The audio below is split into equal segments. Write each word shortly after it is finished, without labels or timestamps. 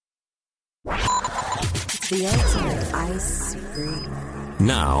The ultimate ice cream.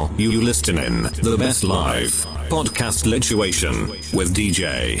 Now you listening the best live podcast lituation with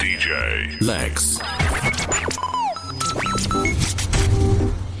DJ Lex.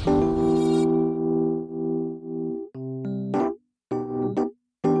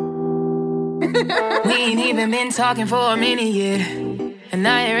 We ain't even been talking for a minute yet, and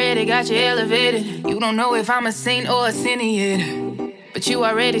I already got you elevated. You don't know if I'm a saint or a sinner yet, but you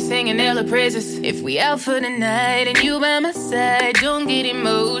already singing hella praises. If we out for the night and you by my side, don't get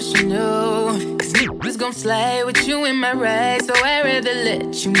emotional, cause niggas gon' slide with you in my ride, so I'd rather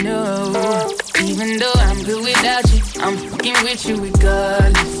let you know. Even though I'm good without you, I'm fucking with you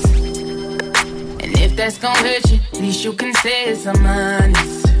regardless. And if that's gon' hurt you, at least you can say it's I'm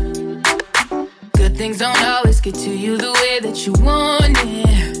honest. Good things don't always get to you the way that you want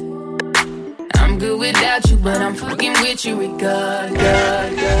it. I'm good without you, but I'm fucking with you regardless.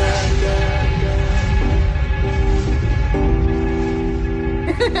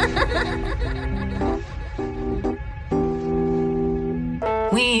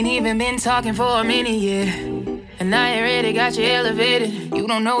 We ain't even been talking for a minute yet, and I already got you elevated. You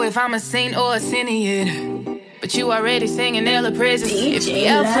don't know if I'm a saint or a sinner yet, but you already singing hella praises. If we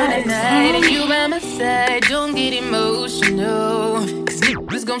out for the night and you by my side, don't get emotional, cause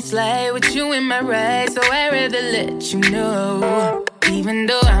niggas gon' slide with you in my ride, so I'd rather let you know. Even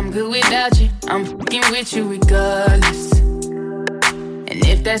though I'm good without you, I'm fucking with you regardless. And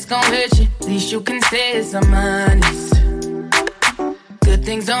if that's gon' hurt you, at least you can say it's I'm honest. Good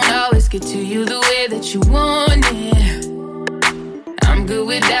things don't always get to you the way that you want it. I'm good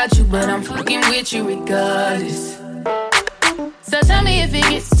without you, but I'm fucking with you regardless. So tell me if it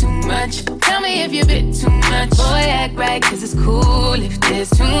gets too much. Tell me if you're a bit too much. Boy, act right, cause it's cool if there's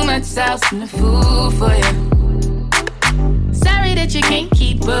too much sauce in the food for you. Sorry that you can't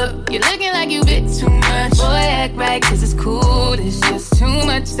keep up. You're looking like you bit too much. Boy, act right, cause it's cool. There's just too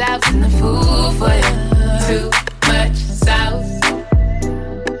much sauce in the food for you. Too much sauce.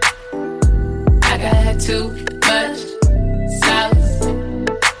 I got too much sauce.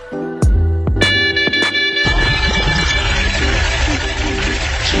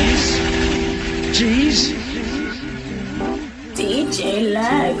 Jeez. DJ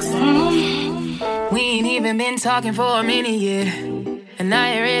Lex. We ain't even been talking for a minute yet, and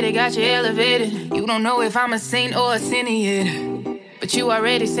I already got you elevated. You don't know if I'm a saint or a sinner yet, but you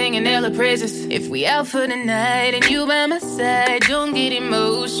already singing hella praises. If we out for the night and you by my side, don't get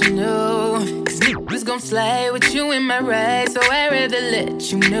emotional, cause niggas gon' slide with you in my ride, so I'd rather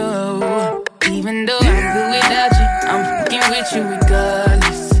let you know. Even though I'm good without you, I'm fucking with you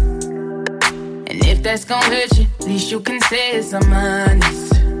regardless. And if that's gon' hurt you, at least you can say it's I'm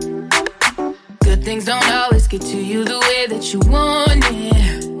honest. Good things don't always get to you the way that you want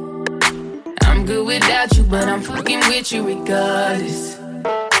it. I'm good without you, but I'm fucking with you regardless.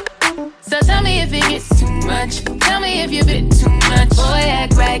 So tell me if it gets too much. Tell me if you're a bit too much. Boy,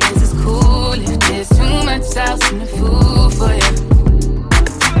 act right, cause it's cool if there's too much sauce in the food for you.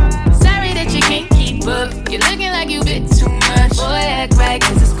 Sorry that you can't keep up. You're looking like you bit too much. Boy, act right,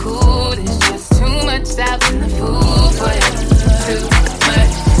 cause it's cool. There's just too much sauce in the food for you. Too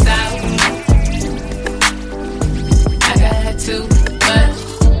much sauce. I got too much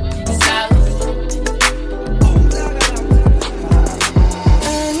sauce. I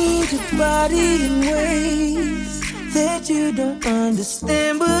need your body in ways that you don't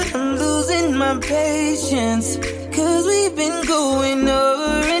understand, but I'm losing my patience, cause we've been going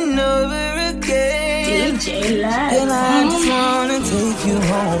over and over again. DJ Lex. And I just wanna take you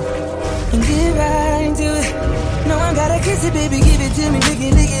home and get right into it. No, I gotta kiss it, baby, give it to me, lick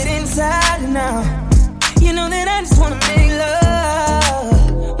it inside and out. You know that I just wanna make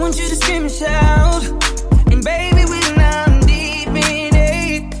love, want you to scream and shout. And baby, we're now deep in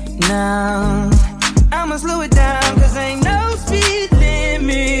it. Now, I'ma slow it down, cause ain't no speed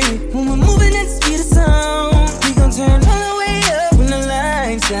limit. When we're moving at the speed of sound, we gon' turn all the way up when the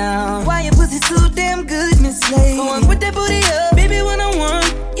lights down. Why your pussy so damn good, Miss Lady? Go on, put that booty up, baby, one-on-one.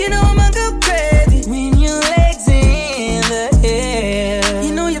 You know I'ma go crazy when your legs in the air.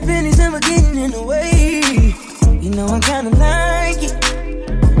 You know your pennies never getting in the way. You know I kinda like it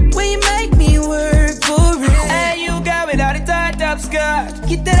when you make me work for it. Hey, you got without a tied up skirt.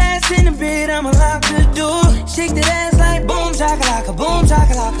 Get that ass in the bed, I'ma lock the door. Shake that ass like boom chakalaka, boom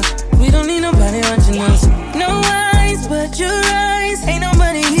chakalaka. We don't need nobody watching us. No eyes but your eyes. Ain't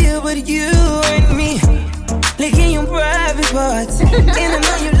nobody here but you and me. Licking your private parts, and I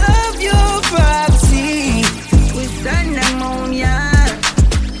know you love your privacy. We send them on, yeah.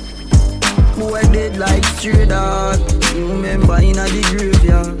 Boy, dead like straight dog. You remember in the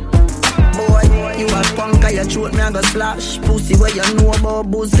graveyard. Boy, you a punk, your throat, me I go splash. Pussy where you know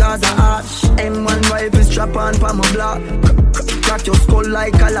about booze, cause I ash. M1 rifle strap on pa my block. Crack your skull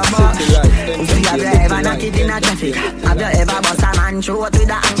like Calabar. Pussy, have you ever knocked it in a traffic? Have you ever bust a man throat with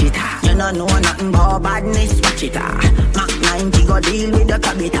a hatchet? You don't know nothing about badness, watch it. Mac 90 go deal with the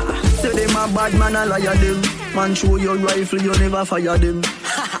cabita. Say them a bad man, I liar them. Man show your rifle, you never fire them.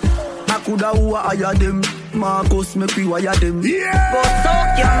 I coulda who hire them. Marcus make we wire them. Yeah. Go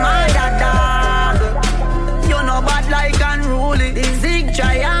suck your mother, dog. You know bad like unruly. The zig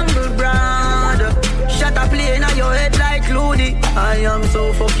triangle brand. Shut up playing on your head like Looney. I am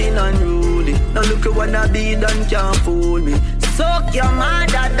so fucking unruly. Now look at what I be done, can't fool me. Suck your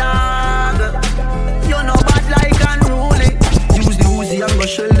mother, dog. You know bad like unruly. Use the Uzi and go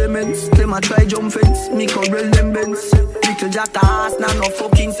shell them ends. Them a try jump fence, me corral them bends. Little jackass, nah no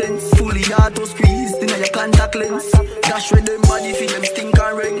fucking sense. Fully auto squeeze, inna your contact lens. Dash with them body, feel them stink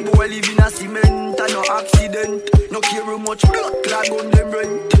and ring. Boy live in a cement, and no accident. No care how much blood clog on them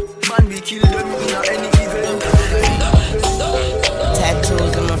rent. Man, we kill them in any event.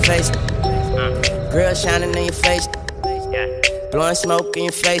 Tattoos on my face, grill shining in your face, blowing smoke in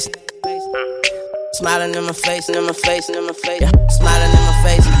your face. Smiling in my face, in my face, in my face. Yeah. Smiling in my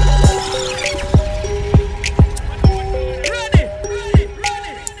face.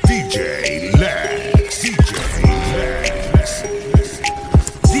 DJ Lex.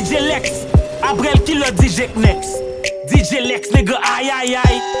 DJ Lex. Après le kilo DJ Nex. DJ Lex, nigga, aïe aïe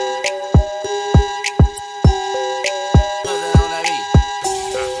aïe.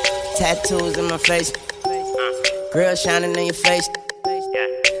 Tattoos in my face, grill shining in your face,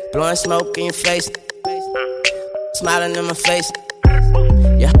 blowing smoke in your face. Smiling in my face,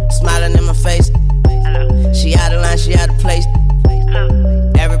 yeah, smiling in my face. She out of line, she out of place.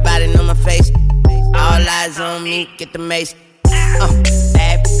 Everybody know my face. All eyes on me, get the mace.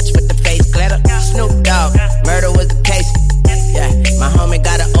 Bad bitch with the face glitter. Snoop Dogg, murder was the case. Yeah, my homie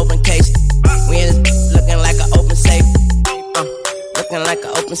got an open case. We in this looking like an open safe. Looking like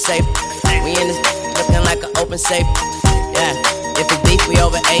an open safe. We in this looking like an open safe. Yeah, if it's beef, we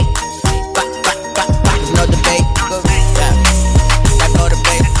over 8. There's no debate. Yeah, I go to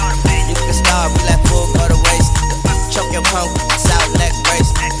bait. You can start, we let full go to waste. Choke your punk, south leg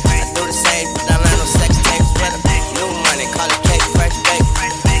brace. I do the same, don't learn no sex tapes. New money, call it cake, fresh bake.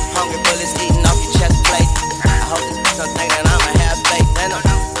 Hungry bullets eating off your chest plate. I hope this bitch don't think that I'ma have faith in them.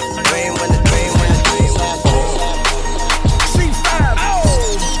 Dream when the dream, when the dream. C5,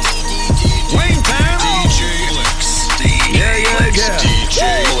 Wayne time. DJ Lex. DJ Lex.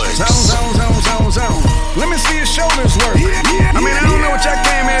 Zone. Let me see your shoulders work. I mean, I don't know what y'all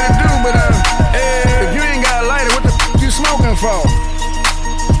came here to do, but if you ain't got a lighter, what the f you smoking for?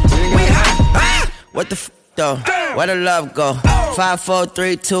 What the f though? Where the love go? 5, 4,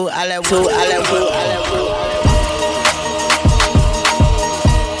 3, 2, I let woo.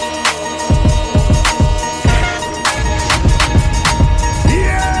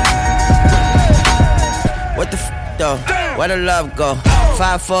 What the f though? Where the love go?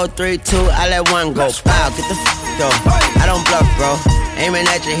 5, 4, 3, 2, I let one go. Wow, get the f though. I don't bluff, bro. Aiming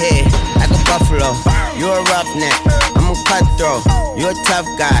at your head like a buffalo. You a roughneck, I'm a cutthroat. You a tough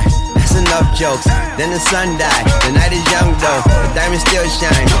guy. That's enough jokes. Then the sun died. The night is young though. The diamond still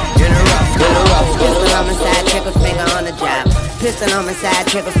shine. Get her rough. Pistol on my side, trigger finger on the job. Pistol on my side,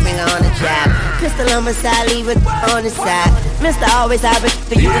 trigger finger on the job. Pistol on my side, leave it on the side. Mr. Always have it,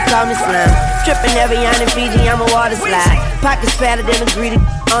 you can call me slime. Tripping every on in Fiji, I'm a water slide. Pockets fatter than a greedy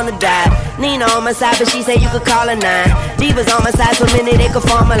on the dive. Nina on my side, but she say you could call her 9. Divas on my side, so many they could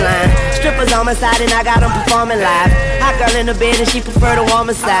form a line. Strippers on my side, and I got them performing live. Hot girl in the bed, and she prefer the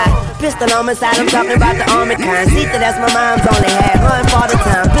warmer side. Pistol on my side, I'm talking about the army kind. Sita, that's my mom's only had, hunting for the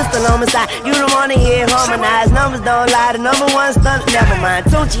time. Pistol on my side, you don't wanna hear harmonized. Numbers don't lie, the number one stunt, never mind.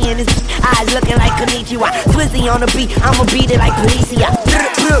 Tunchi in his eyes looking like Konnichiwa. Swizzy on the beat, I'ma beat it like Policia.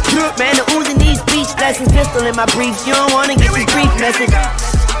 Man, the Uzi needs speech lessons. Pistol in my briefs, you don't wanna get this brief message.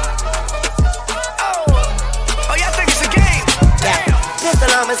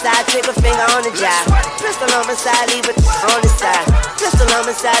 Pistol on my side, trigger finger on the job. Pistol on my side, leave it on the side. Pistol on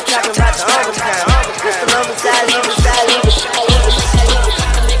my side, talking about the overtime. Pistol on my side, leave it side, leave it.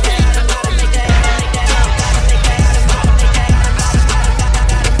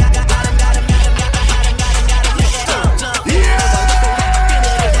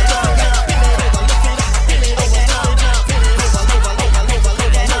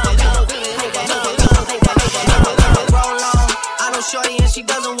 Shorty and she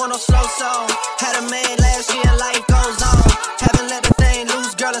doesn't want no slow song. Had a man last year, life goes on. Haven't let the thing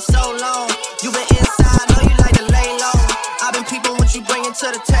loose, girl, it's so long. You been inside, know you like to lay low. I've been peeping what you bringing to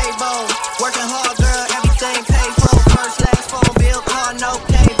the table. Working hard, girl, everything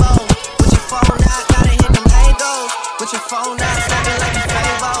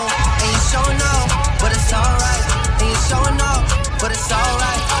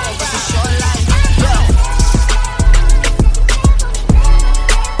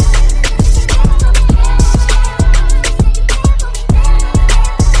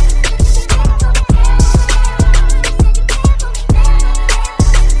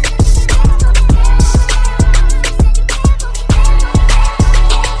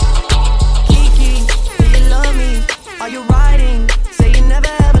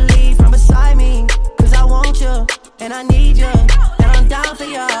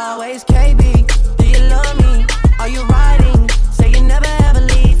always. KB, do you love me? Are you riding? Say you never ever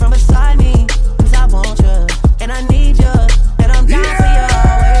leave from beside me. Cause I want you, and I need you, and I'm down for you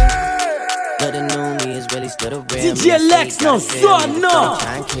always. But the new me is really still the real DJ Lex, no son, no.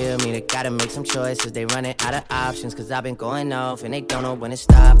 Try and kill me, they gotta make some choices. They running out of options, cause I've been going off, and they don't know when to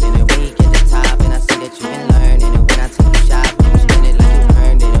stop. And then when you get the top, and I see that you've been learning. And when I take you shopping, you spend it like you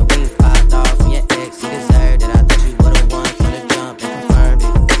earned it. And when you popped off from your ex, you deserved it. I thought you would've won from the jump and confirmed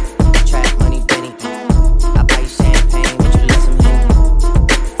it. Track money, Benny. I buy you champagne, but you let some Henny.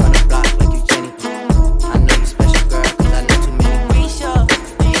 From the block like you Jenny. I know you special, girl, cause I know too many. Risha,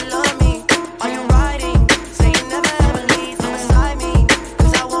 do you love me? Are you riding? Say you never ever leave from beside me.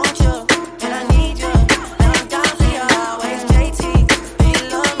 Cause I want you, and I need you, and I'm down for you always. JT, do you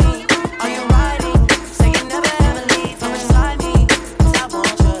love me? Are you riding? Say you never ever leave from beside me. Cause I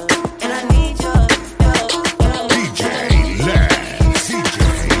want you, and I need you, DJ Lex.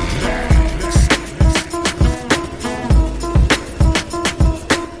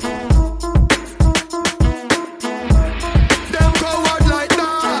 Them coward like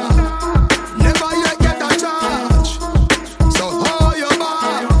that, never yet get a charge. So hold your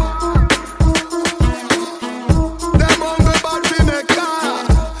back. Them hungry bad fi make car,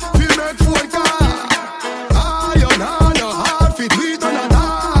 fi make phone call. You know no hard fi do it on a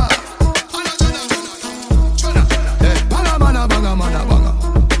dog. Hey, banga mana banga mana banga.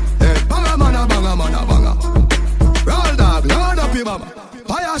 Hey, banga mana banga mana banga. Roll dog, load up your mama.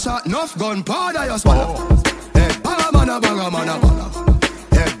 Fire shot, enough gunpowder you swallow. Hey, banga mana banga mana banga.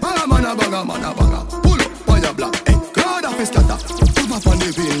 Hey, banga mana banga mana banga. Pull up on your block. Hey, crowd up is scatter. Put up on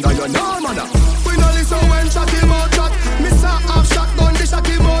the finger, you know mana. We no listen when shot him out shot. Miss a half shot gun, the shot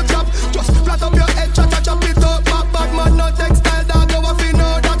him out drop. Just flat up your head, chop it up. Bad man, no textile dog, you have to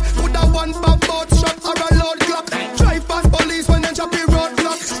know that. Put a one pop boat shot or a load clock. Drive past police when them chop the road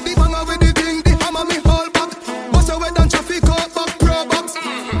block. The banger with the thing, the hammer me hold back. Bust away down traffic out back, pro box.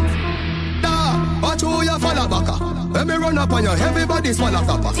 Watch who you follow back. Let me run up on you, everybody swallow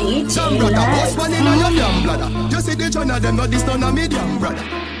copper. Some brother, bust one in on your damn bladder. You see the John of them, not this none of me damn brother.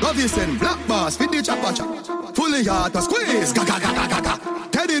 Love you send black bars, fit the chopper chop. Fully hard to squeeze, ga ga ga ga ga ga.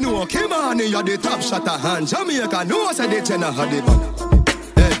 Teddy no, come on, you're the top shotter. And Jamaica no, say the Jenna had the bang.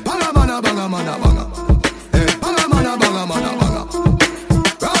 Hey, banga mana banga mana banga. Hey, banga mana banga mana banga.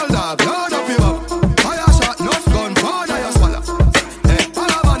 Roll dog, load up your up. Fire shot, enough gun, powder you swallow. Hey,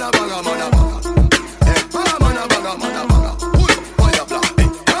 banga mana banga mana banga. Hey, banga mana banga mana banga. Pull up on your block. Hey,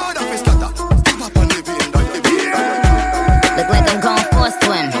 crowd up is scatter. Step up on the beam, Look like I'm going for a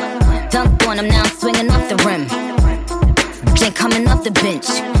swim. Dunked on him, now I'm swinging off the rim. Jay coming off the bench,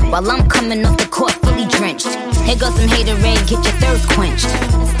 while I'm coming off the court fully drenched. Here goes some haterade, get your thirst quenched.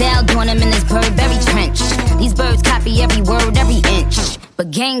 Style doing him in this Burberry trench. These birds copy every word, every inch.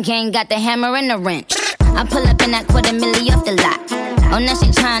 But gang got the hammer and the wrench. I pull up in that $250,000 off the lot. Oh, now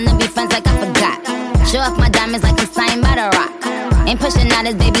she tryna be friends like I forgot. Show off my diamonds like I'm signed by the Rock. Ain't pushing out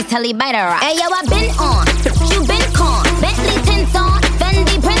his baby's telly by the Rock. Hey yo, I been on, you been con. Bentley tints on,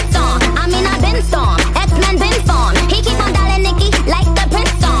 Fendi prints on. I mean I been storm, X-Men been formed. He keep on dialing Nicki like the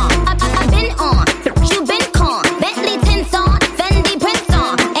Prince song. I been on, you been con. Bentley tints on, Fendi prints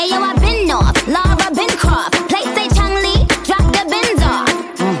on. Hey yo, I been off, Laura been Croft. Play say Chang Lee, drop the Benz off.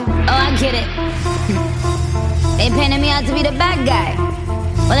 Oh, I get it. They painted me out to be the bad guy.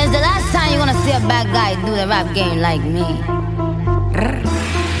 Well, it's the last time you gonna see a bad guy do the rap game like me.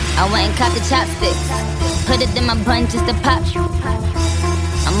 I went and caught the chopsticks, put it in my bun just to pop.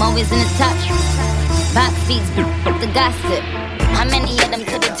 I'm always in the top. Back feeds, the gossip. How many of them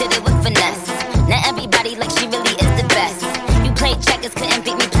could've did it with finesse? Now everybody like she really is the best. You played checkers, couldn't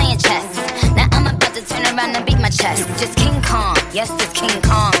beat me playing chess. Now I'm about to turn around and beat my chest. Just King Kong, yes, this King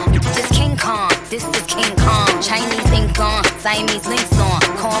Kong. Just King Kong, this is King Kong. Chinese ink on, Siamese links on.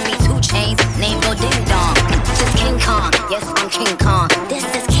 Call me 2 Chainz, name go ding dong. Just King Kong, yes, I'm King Kong. This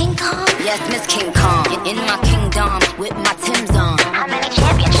is King Kong, yes, Miss King Kong. In my kingdom, with my Timbs on. How many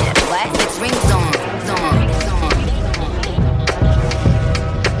championships? What? 6 rings on.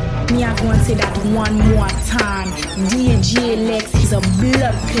 Me, I'm going to say that one more time. DJ Lex is a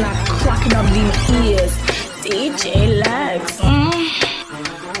blood clot cracking up the ears. DJ Lex.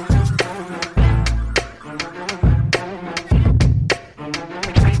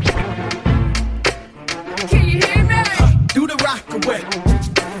 Can you hear me? Do the rock away.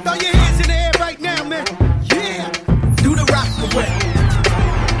 Throw your hands in the air right now, man. Yeah. Do the rock away.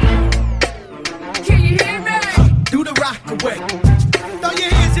 Can you hear me? Do the rock away. Throw your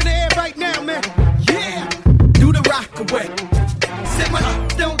hands in the air right now, man. Yeah. Do the rock away. Say my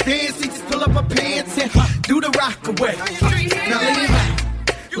don't dance, he just pull up my pants and do the rock away.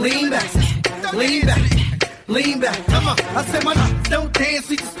 lean back, lean back, lean back. Come on, I said my don't dance,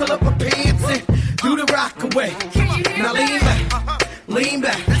 we just pull up our pants and do the rock away. Now lean back, lean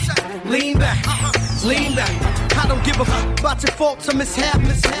back, lean back, lean back. I don't give a fuck about your faults or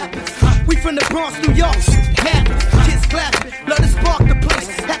mishaps. We from the Bronx, New York, happens. Kids clapping, love to spark the place.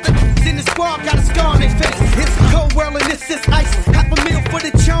 Half the in the squad got a scar on their face. It's a cold world and this is ice. Half a meal for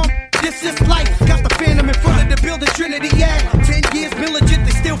the charm. This is life. Got the phantom in front of the building, Trinity, yeah. 10 years been legit,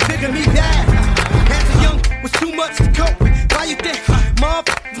 they still figure me bad. As a young, was too much to cope with. Why you think mom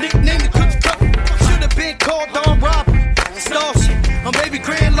nicknamed the cook's cup? Should've been called on robbery. Stall shit, on baby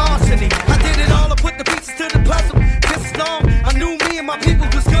grand larceny. I did it all, I put the pieces to the puzzle. This long, I knew me and my people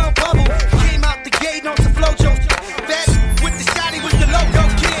was gonna bubble. Came out the gate on some flojo. That with the shotty with the logo.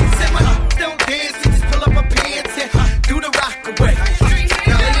 Kids said my don't dance, they just pull up my pants and do the rock away.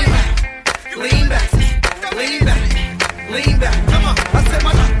 Lean back, lean back, lean back. Come on, I said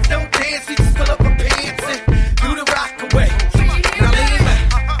my don't dance, we just pull up our pants and do the rock away. Now lean back,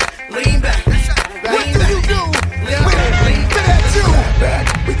 lean back, what do you do? Lean back,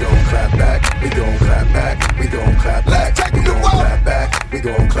 we gon' clap back, we gon' clap back, we gon' clap back, we gon' clap back, we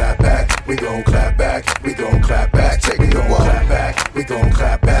gon' clap back, we gon' clap back, we gon' clap back, take it clap back, we gon'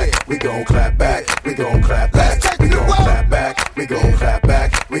 clap back, we gon' clap back, we gon' clap back, we gon' clap back, we gon' clap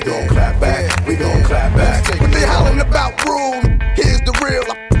back, we gon' clap back, we gon' clap back. When they hollering about rule, here's the real.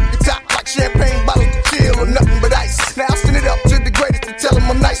 I top like champagne bottles to chill or nothing but ice. Now I send it up to the greatest to tell them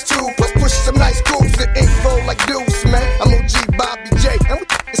I'm nice too. Plus push some nice grooves that ain't roll like deuce, man. I'm OG Bobby J, and we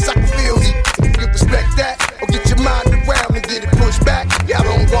it's like a feelsy. You respect that, or get your mind around and get it pushed back. Y'all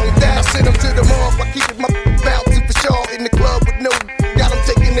don't want that. I send them to the mall, I keep it my bouncing for sure. In the club with no, got them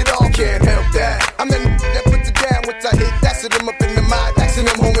taking it all. Can't help that. I'm that that puts it down once I hit. That's it, I'm up in the mind, axing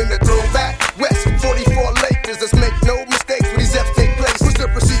them home in the throwback. West 44 Lakers, let's make no mistakes when these F's take place. What's the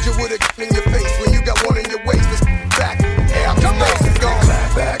procedure with a in your face when you got one in your waist? Let's back. Hey, I'm come on, we gon'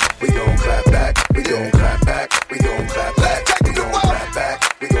 clap back, we gon' clap back, we gon' clap back, we gon' clap back, we gon' clap back,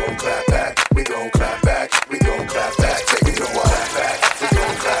 we gon' clap back, we gon' clap back, we gon' clap back, take it to clap back, we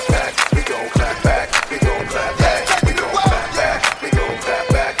gon' clap back, we gon' clap back, we gon' clap back, we gon' clap back, we gon' clap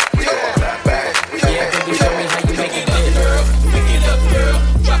back, we gon' clap back. Yeah, baby, show me how you make it dip, girl. Pick it up, girl.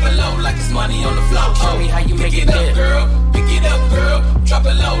 Drop it low like it's money on the floor. Show me how you make it dip, girl. Pick it up, girl. Drop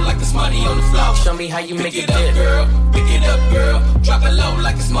it low like it's money on the floor. Show me how you make it dip, girl. Pick it up, girl. Drop it low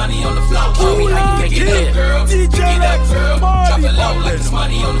like it's money on the floor. Show me how you make it dip, girl. Pick it up, girl. Drop it low like it's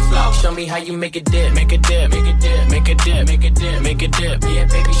money on the floor. Show me how you make it dip, make it dip, make it dip, make it dip, make it dip, make it dip. Yeah,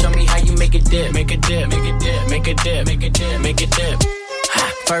 baby, show me how you make it dip, make it dip, make it dip, make it dip, make it dip, make it dip.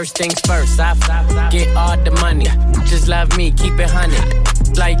 First things first, I get all the money. Just love me, keep it honey.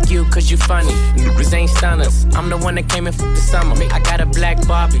 Like you, cause you funny. Niggas ain't stunners. I'm the one that came in for the summer. I got a black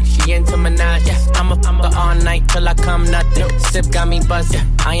Barbie, she into Minaj. I'm a all night till I come nothing. Sip got me buzzing.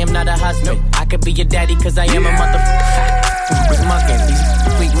 I am not a husband. I could be your daddy, cause I am a motherfucker. Was mucking, these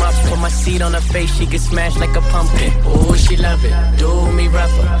sweet muffins. Put my seed on her face, she get smashed like a pumpkin. Ooh, she love it. Do me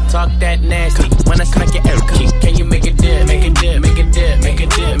rougher. Talk that nasty. When I smack your ass, can you make it dip? Make it dip, make it dip, make it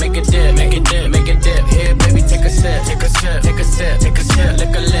dip, make it dip, make it dip, make it dip. Here, baby, take a sip, take a sip, take a sip, take a sip.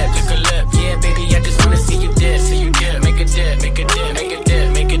 Lick a lip, lick a lip. Yeah, baby, I just wanna see you dip, see you dip. Make it dip, make it dip, make it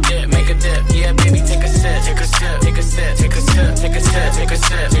dip, make it dip, make it dip. Yeah, baby, take a sip, take a sip, take a sip, take a sip, take a sip, take a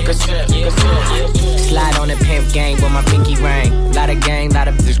sip, take a sip, take a sip. Slide on the pimp gang with my pinky ring. Lot of gang, lot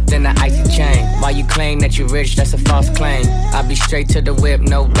of bitch in the icy chain. While you claim that you rich, that's a false claim. I be straight to the whip,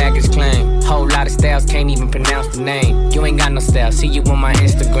 no baggage claim. Whole lot of styles, can't even pronounce the name. You ain't got no style, see you on my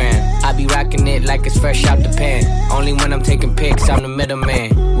Instagram. I be rocking it like it's fresh out the pan. Only when I'm taking pics, I'm the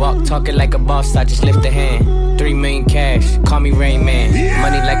middleman. Walk talking like a boss, I just lift a hand. 3 million cash, call me Rain Man.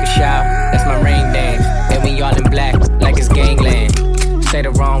 Money like a shower, that's my rain dance. And when y'all in black, like it's gangland. Say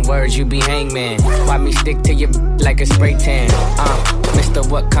the wrong words, you be hangman. Why me stick to you like a spray tan? Mister,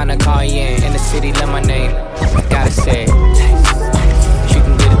 what kind of car you in the city, love my name. Gotta say it. She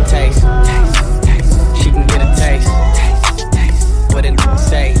can get a taste. She can get a taste. What it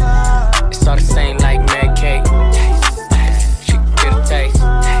say? It's all the same like Mary Kate. She can get a taste.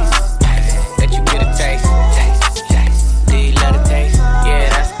 Let you get a taste. Do you love the taste? Yeah,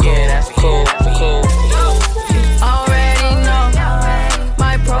 that's cool, cool.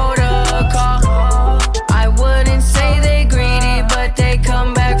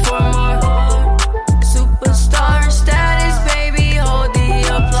 Come back for more. Superstar status, baby.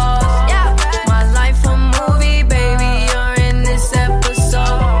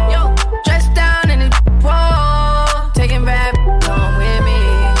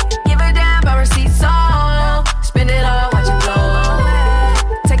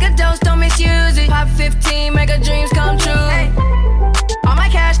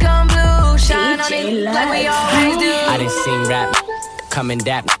 come and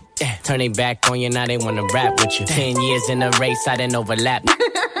dap. Turn they back on you, now they wanna rap with you. 10 years in the race, I didn't overlap.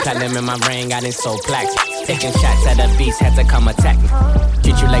 Platinum in my ring, I didn't sold plaques. Taking shots at the beast, had to come attack me.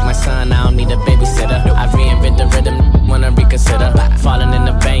 Treat you like my son, I don't need a babysitter. I reinvent the rhythm, wanna reconsider. Falling in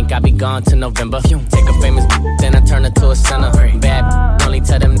the bank, I be gone till November. Take a famous then I turn her to a sinner. Bad, only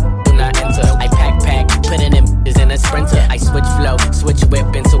tell them do not enter. I pack, putting them in a sprinter. I switch flow, switch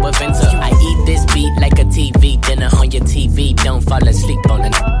whip into a Venter. I eat this beat like a TV dinner on your TV. Don't fall asleep on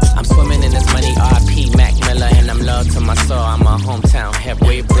it. I'm swimming in this money, RP Mac Miller, and I'm loyal to my soul. I'm a hometown hip.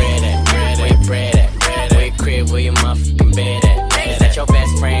 Where you bred at? Where you bred at? Where you crib? Where your motherfucking bed at? Is that your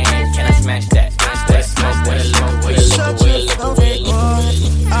best friend? Can I smash that? With a smoke, with a liquor, with a liquor, with a liquor, with a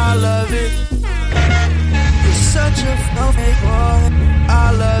liquor. I love it. You're such a fake boy.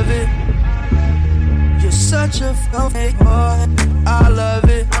 I love it. You're such a fake boy. I love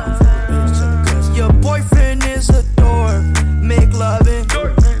it. Your boyfriend is a dork. Make loving.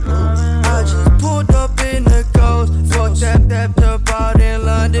 I just pulled up in the ghost. Fuck that out in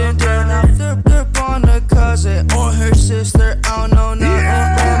London. Then I flipped up on a cousin or her sister. I don't know nothing.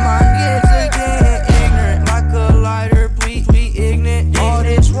 And my kids, they getting ignorant. Like a lighter, we ignorant. All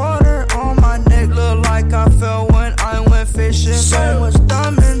this water on my neck look like I fell when I went fishing. So much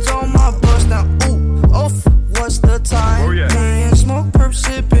diamonds on my bust now. Ooh, what's the time? Oh, yeah. Me and smoke, perp,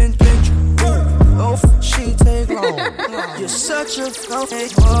 sipping, bitch. Ooh, she take long. You're such a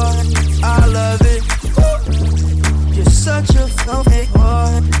fake boy. I love it. You're such a fake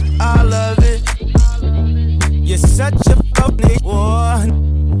boy. I love it. You're such a fake boy.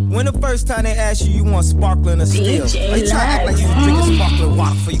 When the first time they asked you want sparkling or still? Are you trying to act like you was drinking sparkling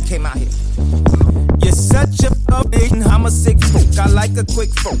water before you came out here? You're such a fake. I'm a sick folk. I like a quick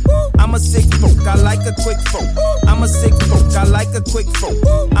folk. I'm a sick folk. I like a quick folk. I'm a sick folk. I like a quick folk.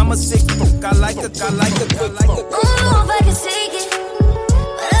 I'm a sick folk. I like a quick folk. I don't know if I can take it,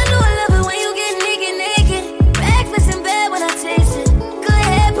 but I know I love it when you get naked. Breakfast in bed when I taste it. Good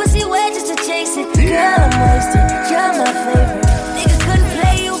head, pussy wet just to chase it. Girl, I'm wasted. You're my favorite. Niggas couldn't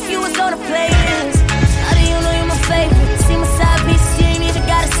play you if you was on the playlist. How do you know you're my favorite? See my side pieces, you ain't even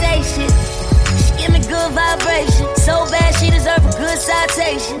gotta say shit. Give me good vibration. So bad she deserve a good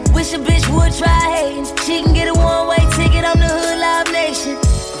citation. Wish a bitch would try hating. She can get a one-way ticket. I'm the hood live nation.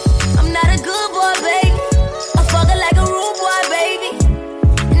 I'm not a good boy, baby. I fuck her like a rude boy, baby.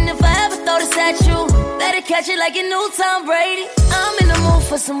 And if I ever throw this at you, better catch it like you knew Tom Brady. I'm in the mood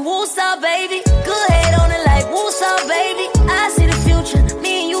for some Woosah, baby. Good head on it like Woosah, baby. I see the future.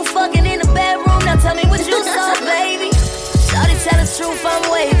 Me and you fucking in the bedroom. Now tell me what you saw, baby. Shawty tell the truth, I'm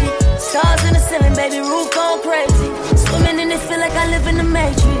wavy. Stars in the ceiling, baby, roof gone crazy. Swimming in it, feel like I live in the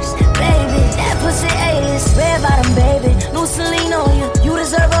Matrix. Baby, that pussy A-list, red bottom, baby. New Celine on you. You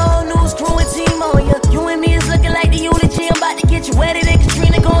deserve a whole news crew and team on you. You and me is looking like the eulogy. I'm about to get you wetter than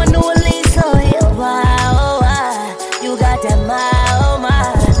Katrina going New Orleans on you. Wow, oh, wow. You got that my, oh my.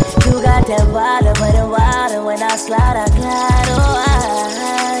 You got that water, but the water when I slide, I glide, oh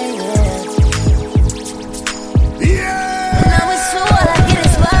yeah. Yeah. And now it's true, all I get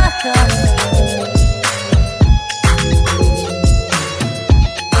is vodka.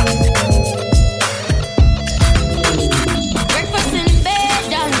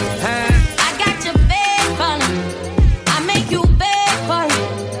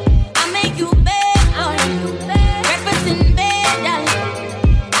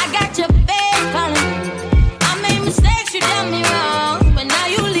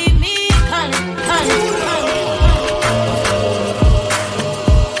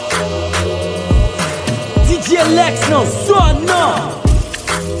 Lex, no, son, no.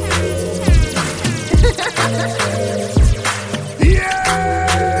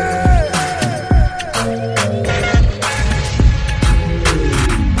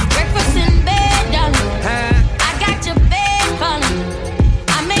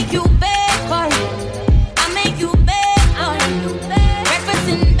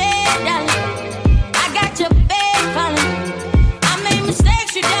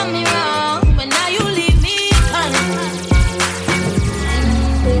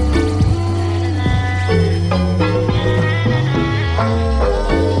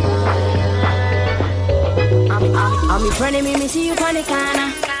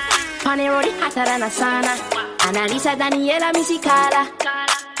 Analiza Daniela Musicala.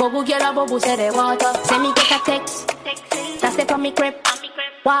 Bobu quiero bobu se de water. Send me get a text. That's it from me crib.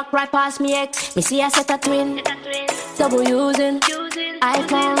 Walk right past me ex. Me see I set a twin. Double using.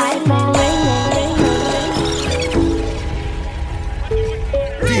 iPhone, ring.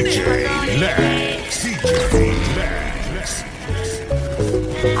 DJ Lex. DJ Lex.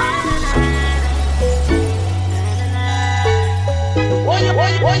 Oh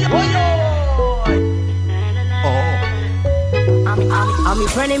I'm me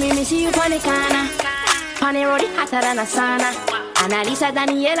friend, me see you on the corner. On the road, hotter than a sauna. Analisa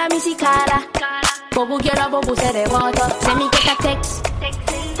Daniela, me see Carla. Bobo girl, bobo say they water. Send me get a text.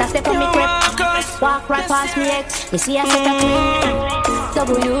 That's the for me grip. Walk right past me ex. Me see I set a clip.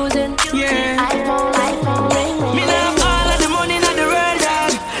 Double using. iPhone, ring. Me love all of the money in the world,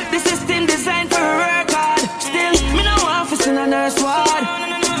 dog. The system designed for a record. Still, me no office in a nurse ward.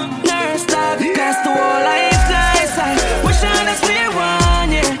 Nurse dog, that's the whole life nice. I wish I that's we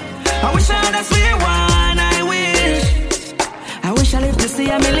one, yeah. I wish I that's we one. I wish I lived to see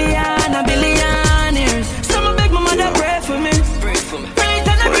a billion years. Someone beg my mother pray for me. Pray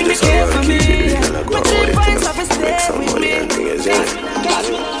and bring me care for me. My 3 points off a stay with me.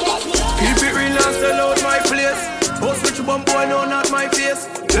 Keep it real and sell out my place. Post with you bum boy, no, not my face.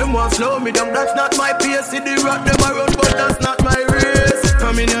 Them want slow me down, that's not my pace. See the rock them around, but that's not my race.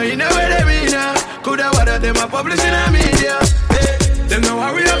 Come in here, you know where they mean now. Coulda water them a publishing a media. Hey, them know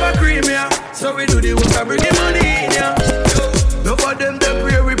how we have a cream here. So we do the work and bring the money in here. No for them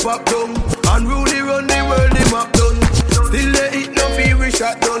pray we pop down. Unruly run the world, they map done. Still they eat no fee, we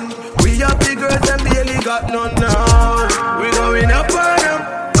shot done. We have the girls and barely got none now. We going up and up.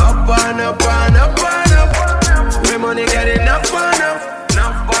 Up and up and up and up. We money getting up and up.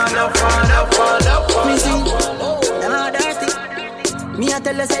 Up and up and up and up. Me see, them are dirty. Me I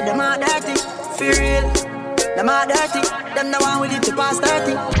tell you say them are dirty. For real, them are dirty. Them the one with it to pass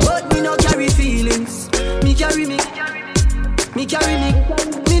 30. But me no carry feelings. Me carry me. Me carry me,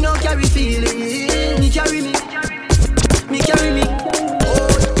 me no carry feelings. Me carry me, me carry me.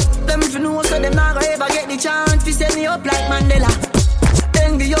 Oh, them if you know so them not gonna ever get the chance to set me up like Mandela.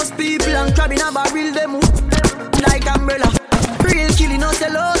 Envious people and crab in a barrel them like umbrella. Real killing no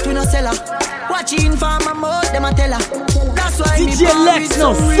sell out, we no sell her. Watching for my mouth, them a tell her. That's why me DJ Lex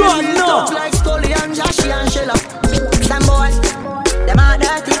no son no. Touch like Scully and Joshy and Shella. Them boy, them are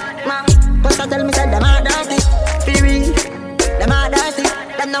dirty, man. But I tell me say them are dirty. Be real. Them are dirty,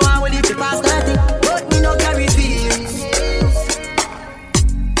 them no one will live to pass 30. But me no carry feelings.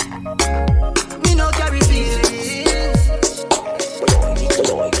 Me no carry feelings.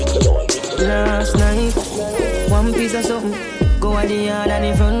 Last night, one piece of something. Go at the yard and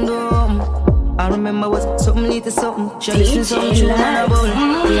the front door. I remember was something lead to something. She listen something true and a bowl.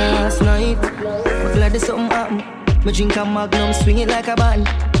 Last night, glad there's something happen. Me drink a Magnum, swing it like a band.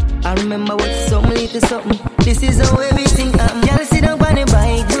 I remember what something lead to something. This is how everything happen. Y'all sit down on the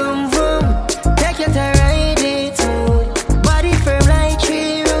bike, vroom vroom. Take your time, ride it smooth. Body firm like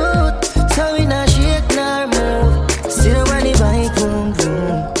tree root. So we not shake nor move. Sit down on the bike, vroom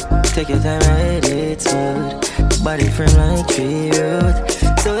vroom. Take your time, ride it smooth. Body firm like tree root.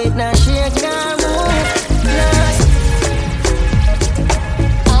 So it not shake nor move. Yes.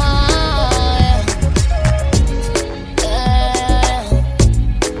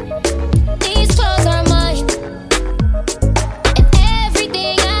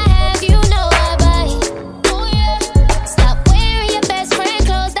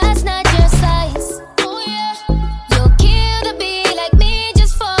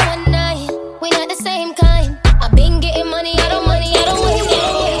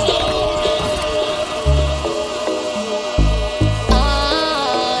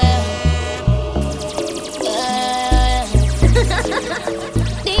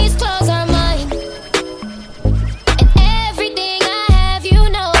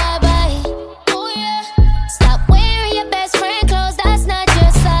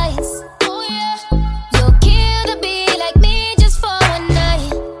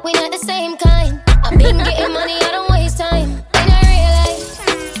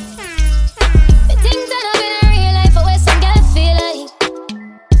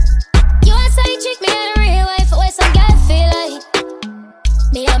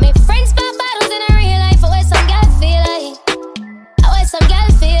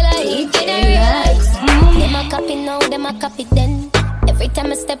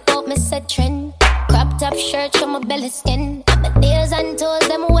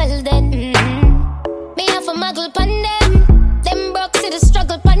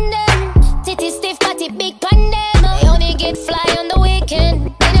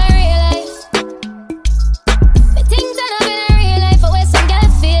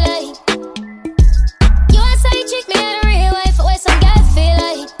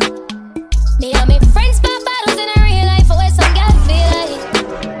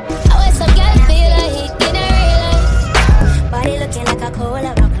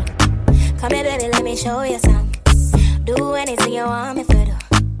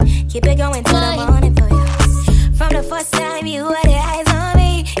 Keep it going till the morning for you. From the first time you had your eyes on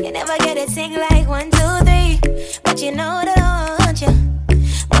me, You never get a thing like 1, 2, 3. But you know that I want you.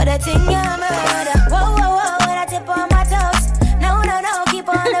 But a thing you're murder. Whoa, whoa, whoa, when I tip on my toes. No, no, no, keep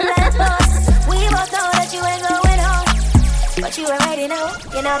on the blind post. We both know that you ain't going home. But you already know,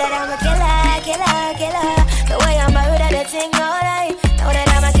 you know that I'm a killer, killer, killer. The way I'm murder the thing all night. Know that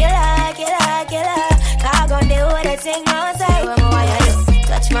I'm a killer, killer, killer. I gon' do what the thing all say. What more you do?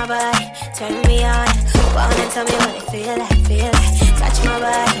 Touch my body, turn me on. Wanna tell me what it feel like, feel like. Touch my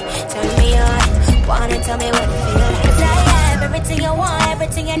body, turn me on. Wanna tell me what it feel like. 'Cause I have everything you want,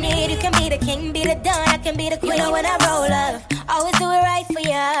 everything you need. You can be the king, be the don, I can be the queen. You know when I roll up, always do it right for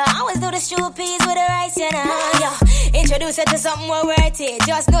ya. Always do the stew peas with the rice, you know. Yo, introduce her to something more worth it.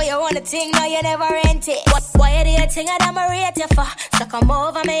 Just know you want a thing, no you never rent it. Why you do your thing, I'm a rate you for. So come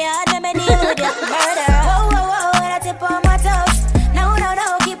over me yard, let me deal with your murder. Whoa, whoa, whoa, when I tip on my toes. No, no,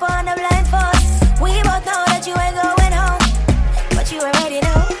 no, keep on the blindfold. We both know that you ain't going home. But you already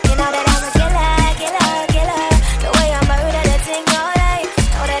know, you know that I'm a killer, killer, killer. The way I murder the thing all night.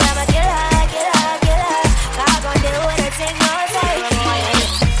 Know that I'm a killer, killer, killer. I gon' do what the thing all say.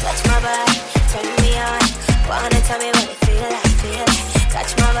 Touch my body, turn me on. Wanna tell me what it feel like, feel like.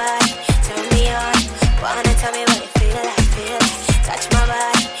 Touch my body, turn me on. Wanna tell me what it feel like, feel like. Touch my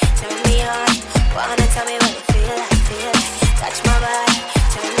body, turn me on. Wanna tell me what it feel like, feel like. Touch my body,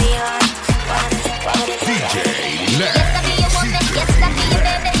 turn me on. Wanna DJ Lex. Yes, I be your woman, yes, I be your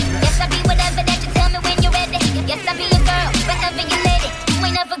baby. Yes, I be whatever that you tell me when you're ready. Yes, I be your girl, wherever you let it. You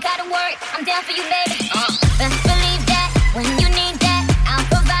ain't never gotta worry, I'm down for you, baby. Best believe that, when you need that, I'll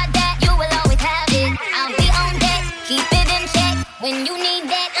provide that. You will always have it. I'll be on deck, keep it in check. When you need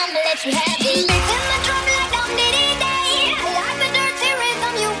that, I'ma let you have it. Making my drum like I'm Diddy Day. I like the dirty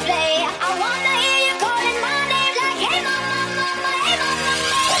rhythm you play. I wanna hear you calling my name like, hey mama, mama, hey mama.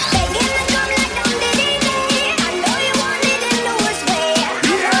 Making the drum like I'm Diddy Day. I know you want it in the worst way. I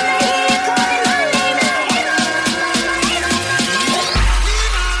wanna hear you calling my name like, hey mama, mama, hey mama.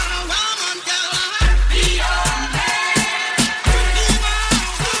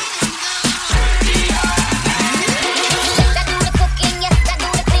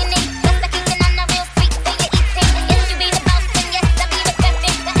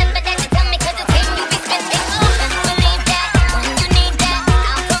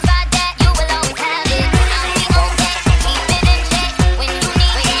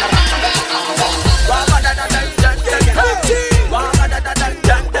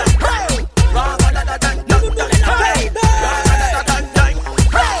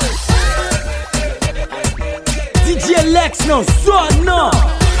 DJ Lex non suona.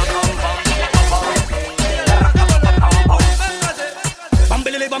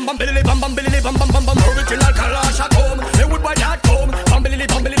 Bambilili bam bambilili bam bambilili bam bam bam bam. Original Kalash at home. They would buy that home. Bambilili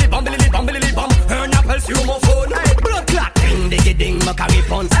bambilili bambilili bambilili bam. Earn Apple homophone. Blood clot. Ding diggy ding. Me carry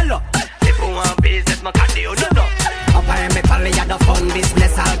pons. Hello. If you want business, me carry you no. Up I me pally at the fun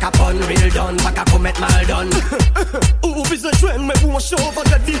business. Al Capone real done. Back a commit mal done. Ooh business trend. Me won't show over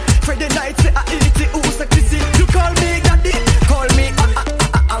daddy. Friday night say I eat it. Ooh sexy. You call me daddy. Call me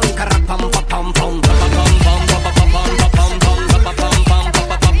Ankara pam pam pam pam pam pam pam pam pam pam pam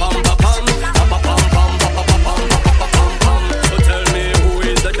pam. So tell me who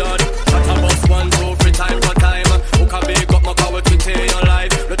is the dad? That I must want to free time for time. Who can make up my power to take your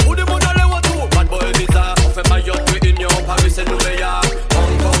life? The two the mother they want to. Bad boy visa. Offer my yacht in your Paris and New York.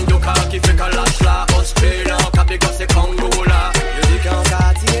 Hong Kong, Dubai, if you can last la. Australia, Capico, c'est Congola. You dis qu'un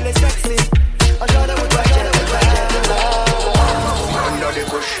quartier il est sexy. Under the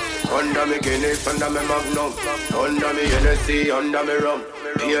bush, under me Guinness, under me Magnum, under me Hennessy, under me rum.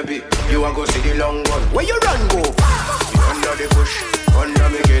 Baby, you a go see the long one. Where you run go? Under the bush, under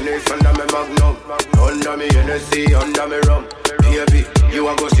me Guinness, under me Magnum, under me Hennessy, under me rum. Baby, you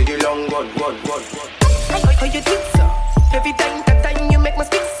a go see the long one. How you think so? Every time you make my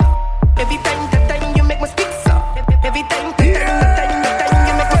speak so. Every time you make my speak so. Every time you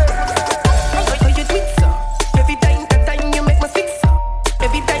make my. How you think so? Every time you make my speak so.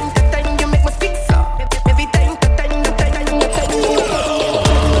 Every time you make my speak so. Every time.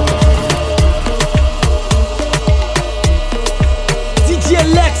 DJ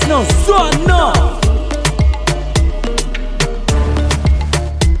Lex non suona.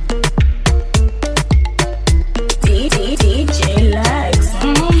 DJ Lex.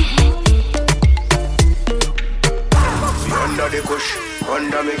 Under the kush,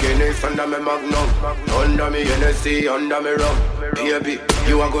 under me Guinness, under me Magnum, under me Hennessy, under me rum. Baby,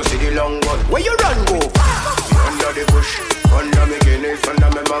 you a go see the long one. Where you run go? Under the kush, under me Guinness, under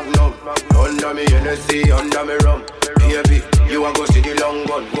me Magnum, under me Hennessy, under me rum. Baby, you a go see the long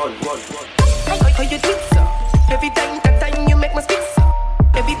one. How you think so? Every time you make my speak so.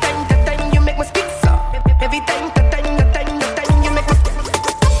 Every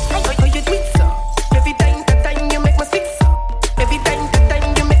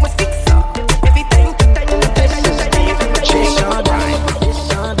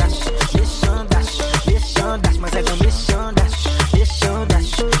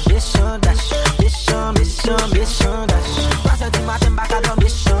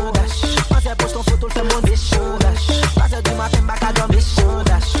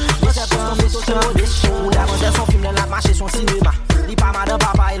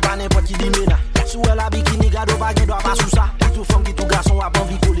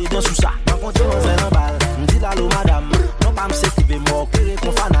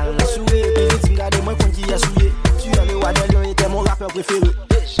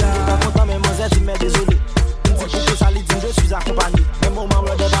J'étais pas content, mais moi, j'ai dit, mais désolé. Une petite peu ça, lui dit, je suis accompagné. Même au moment où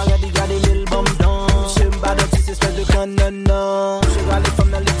le débat, il regarde les bombes dans. Monsieur Mbada, tu espèce de con, non. Je vois les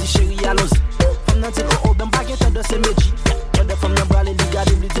femmes dans les petits chéris, allons-y. Femmes dans le haut, d'un baguette de ces méjis. Y'a des femmes dans les ligas,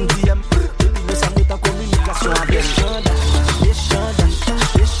 des blitzing DM. Le cerveau est en communication avec les chandages. Les chandages,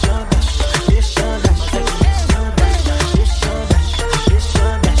 les chandages, les chandages.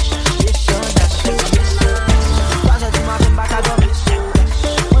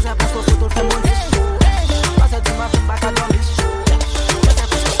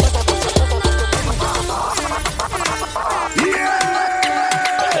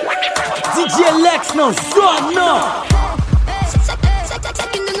 DJ Lex, non, soit non.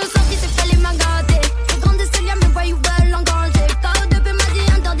 Chacune de nos sorties se fait les mains gâtées. Les grandes Célia me voient veulent en danger. KO2P m'a dit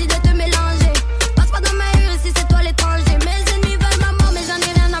interdit de te mélanger. Passe pas dans ma rue si c'est toi l'étranger. Mes ennemis veulent ma mort mais j'en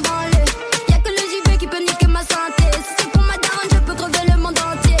ai rien à branler. Y'a que le JB qui peut niquer ma santé. Si c'est pour ma daronne je peux crever le monde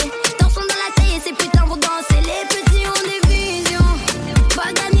entier. Torchons dans la taille et ces putains vont danser. Les petits ont des visions, va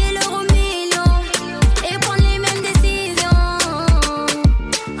gagner l'euro million et prendre les mêmes décisions.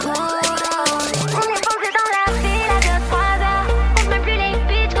 On est posé dans la file à 2-3 heures. On se met plus les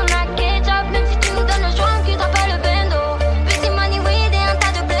bitches qu'on a ketchup. Même si tu nous donnes le choix, on cuisera pas le bendo. Busy money weed et un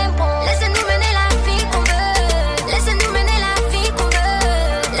tas de blimpo. Laissez-nous mener la vie qu'on veut. Laissez-nous mener la vie qu'on veut.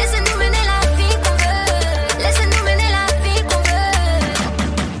 Laissez-nous mener la vie qu'on veut. Laissez-nous mener la vie qu'on veut.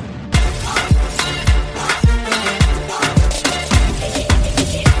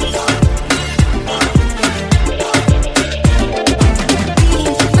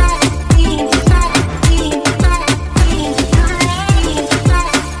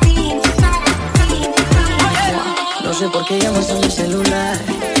 No sé por qué llamas a mi celular.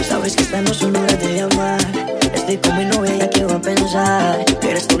 Sabes que esta no es una hora de llamar. Estoy con mi novia, ya quiero pensar.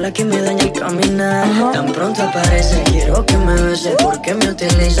 Eres tú la que me daña el caminar. Tan pronto aparece, quiero que me bese. ¿Por qué me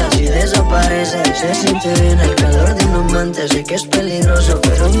utilizas y desapareces? Se siente bien el calor de un amante. Sé que es peligroso,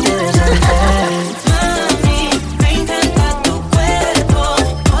 pero interesante.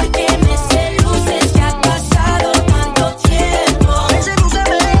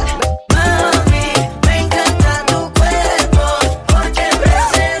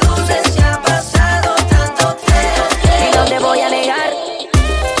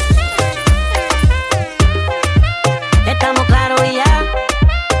 Estamos claros y ya.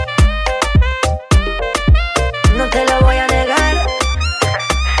 No te lo voy a negar.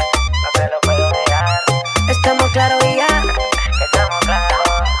 No te lo puedo negar. Estamos claros y ya. Estamos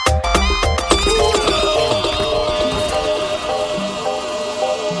claros.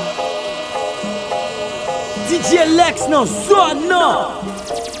 DJ Lex, non, soit non.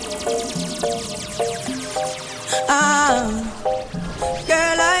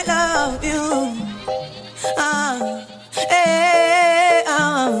 Girl, I love you. Hey,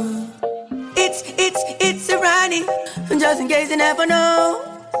 it's a running. Just in case you never know.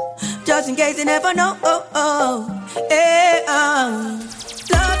 Just in case you never know. Hey,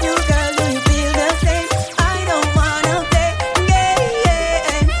 love you, girl. Do you feel the same? I don't wanna play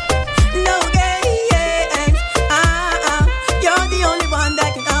games. No games. You're the only one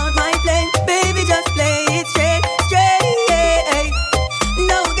that can out my flame. Baby, just play it straight.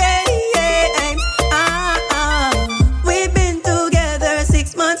 No games. We've been together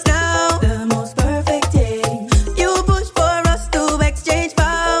 6 months now. The most perfect day. You pushed for us to exchange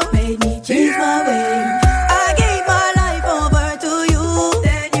vows. Made me change my way. I gave my life over to you.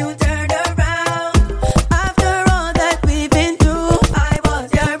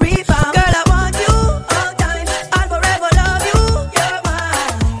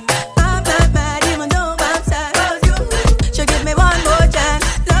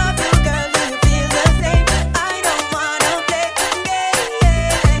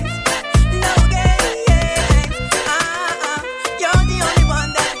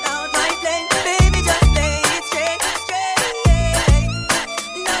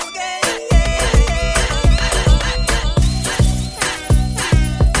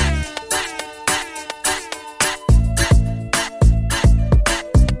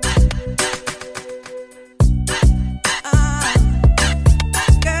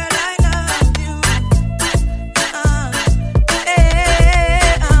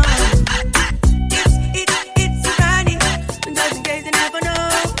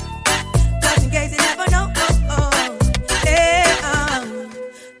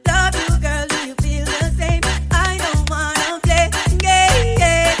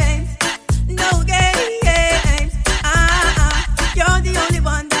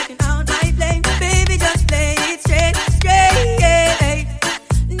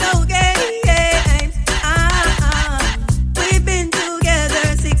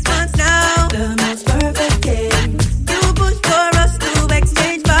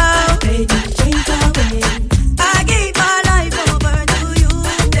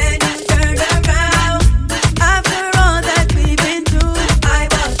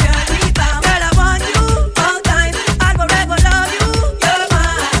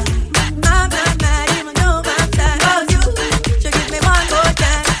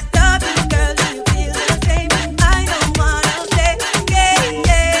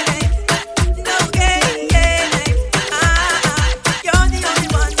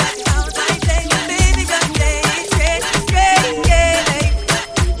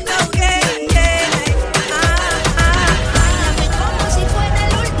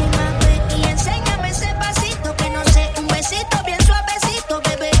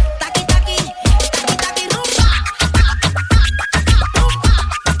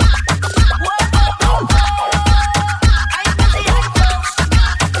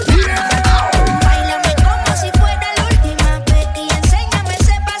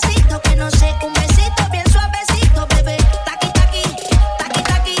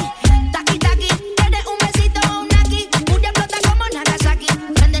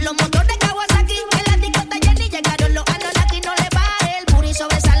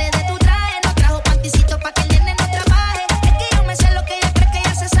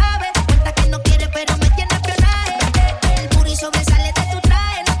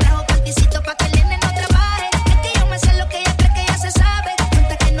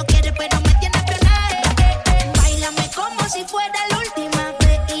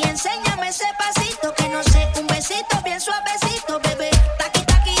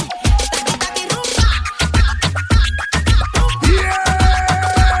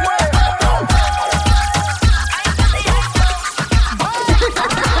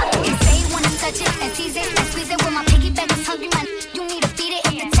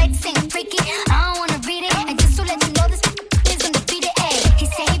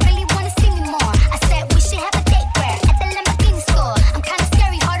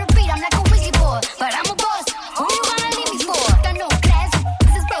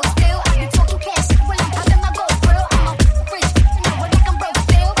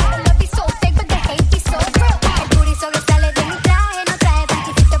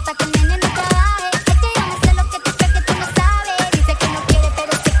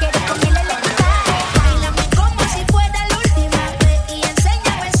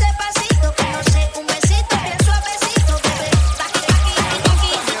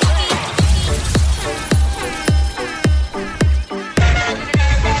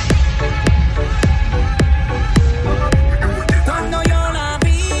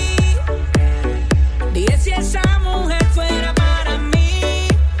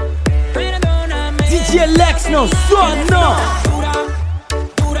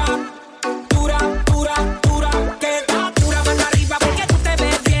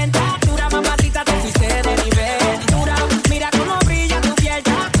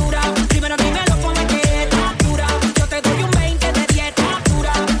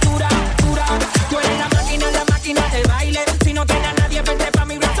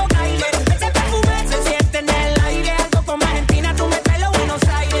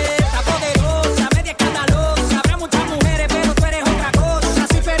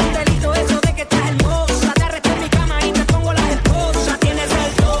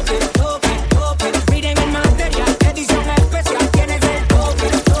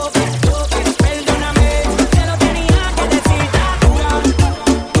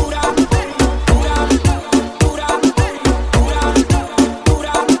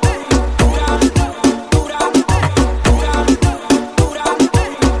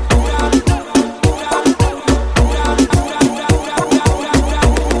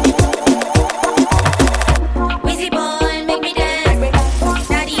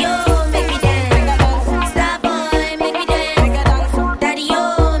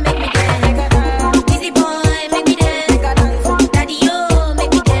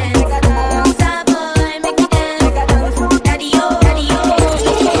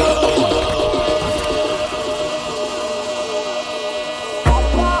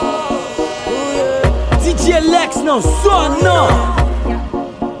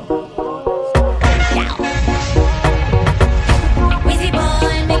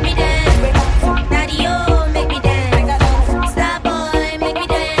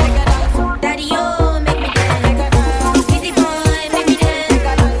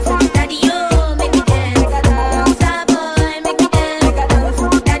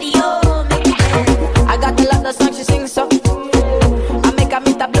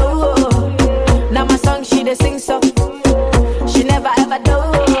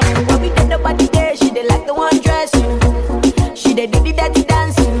 they do the dirty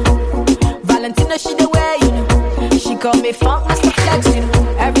dance, you know. Valentino, she the way, you know. She call me funk, Mr. Flex, you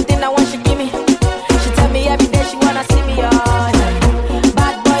know. Everything I want, she give me. She tell me every day she wanna see me all night.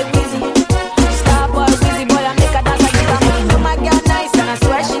 Bad boy Weezy, star boy Weezy, boy I make her dance like this. I know my girl nice and I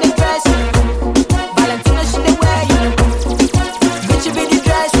swear she the dress, you know. Valentino, she the way, you know. Bitch, you be the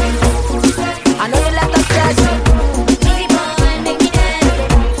dress, you know. I know you like the dress, you know.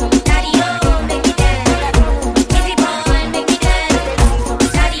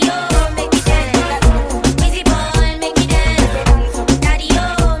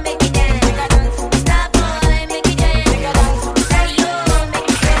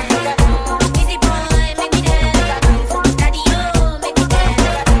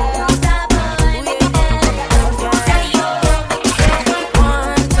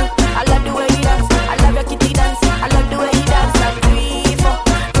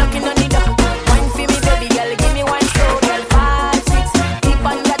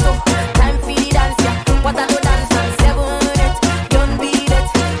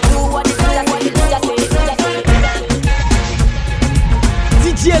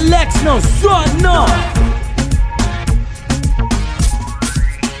 No, so no.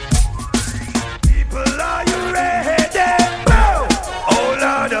 People, are you ready? Bow. Oh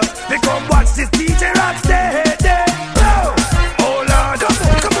Lord, they come watch this DJ rock steady. Bow. Oh Lord,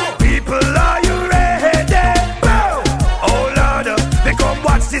 come on. People, are you ready? Bow. Oh Lord, they come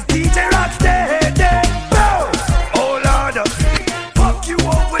watch this DJ rock steady. Bow. Oh Lord, fuck you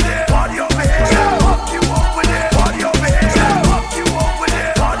over there, body over here. Fuck you over there, body over here. Fuck you over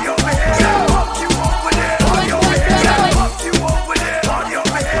there, body over here.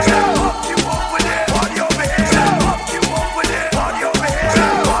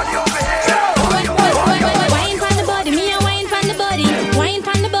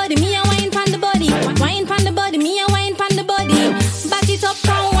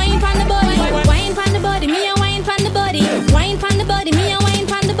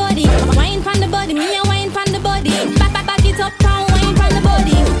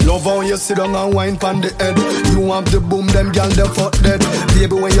 Love how you sit down and wine pon the head. You have the boom, them gyal them fuck dead.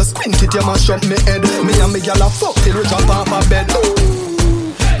 Baby, when you squint it, you mash up me head. Me and me gyal a fuck till we jump off my bed.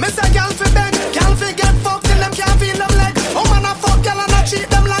 Me say gyal fi beg, gyal fi get fucked till them can't feel them leg. Woman a fuck gyal and a treat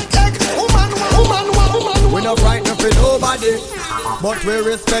them like egg. Woman. We not frightened for nobody, but we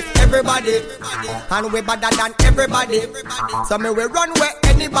respect everybody, and we better than everybody. So me we run where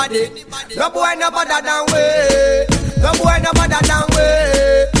anybody. No boy no better than we. No boy no better than we.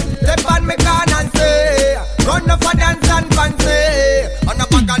 Step on me can and say, run up for dance and fancy. On a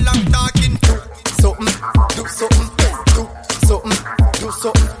bag of long talking, something, do something, do something, do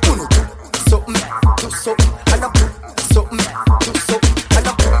something, do something, do something, and up, something, do something, and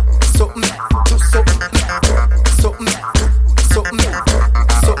up, something, do something, something, something, something,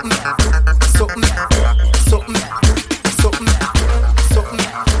 something, something, something, something, something.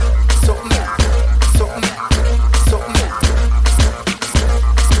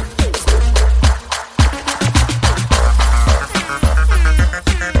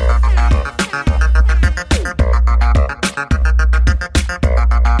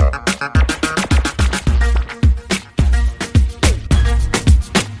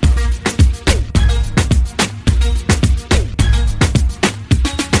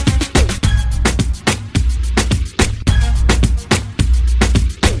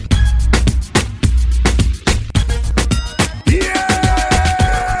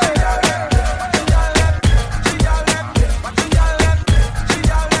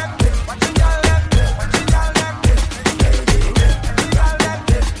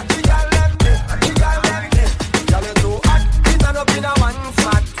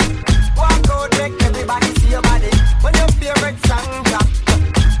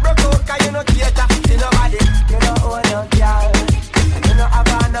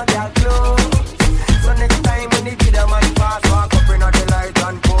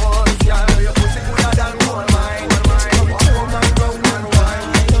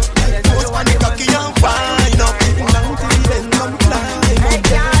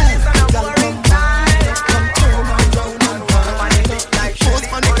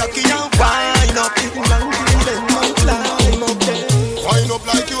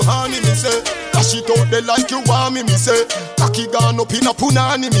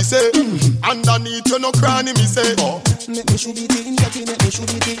 Me say, underneath you no cranny, me say. Make me should be thin, catty, make me should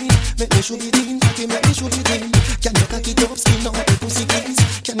be thin. Make me should be thin, catty, make me should be thin. Can you cock it up, skin out the pussy please?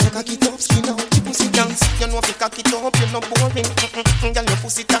 Can you cock it up, skin out the pussy please? You know if you cock it up, you're not boring. Girl, your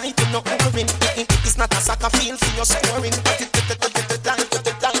pussy tight, you're not boring. It's not a soccer field for your scoring.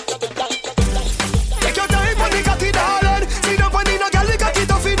 Take your time, when you got it all on. See the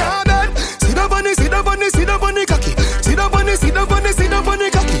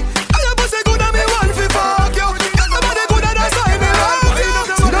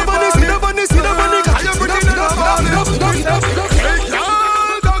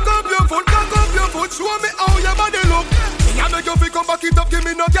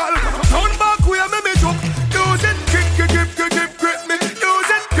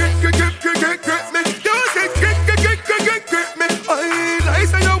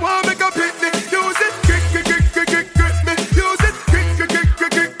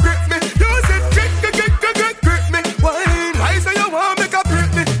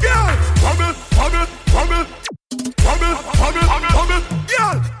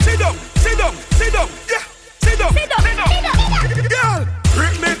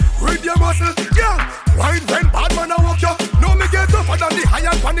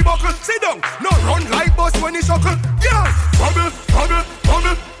on the buckle. Sit down, no run like bus when he shuckle. Yeah, bubble, bubble,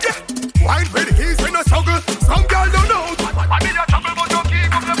 bubble. Yeah, wine with the keys when no struggle. Some girl don't know. I need a trouble, but you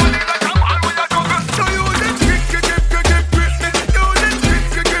keep up the money that you all when you juggle. So you just grip me. You just grip me.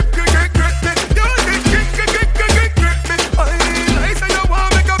 I say you want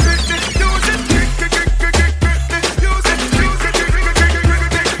make a bit me. You just grip me.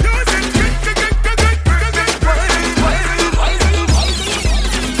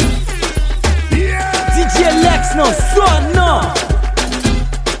 DJ Lex, no son, no.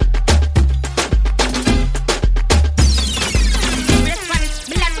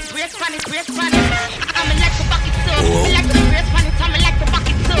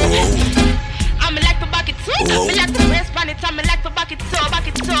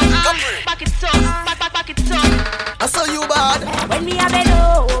 I saw you bad. When me a bend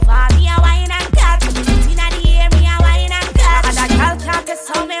over, me a wine and cut. Inna the air, me a wine and cut. And that girl can't just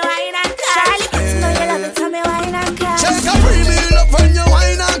tell me wine and cut. Charlie, it's no you love it, tell me wine and cut. Check a premium up when you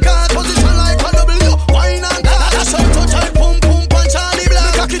wine and cut. Position like a W, wine and cut. Dash up to tight, boom boom punch Charlie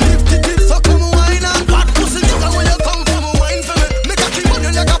Black. Make a tip, so come wine and cut. Pussy nigga when you come from wine for me. Make a keep on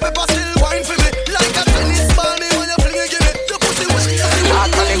you like a pepper still wine for me. Like a tennis ball when you fling it, give me the pussy when you see me. I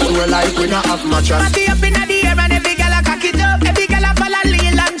connect to a life we not have much of. Party up inna the air and every girl a cock it up. Every girl a follow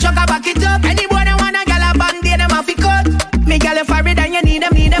lean and chuck a back it up. Any boy that wanna girl a band, they them a fi cut. Me girl a for it and you need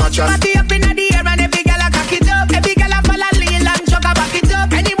them. Party up inna the air and every girl a cock it up. Every girl a follow lean and chuck a back it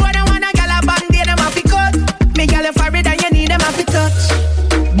up. Any boy that wanna girl a band, they them a fi cut. Me girl a for it and you need them a fi touch.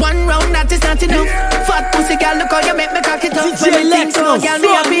 One round that is not enough. Fat pussy girl, look how you make me cock it up. When me think so, girl, me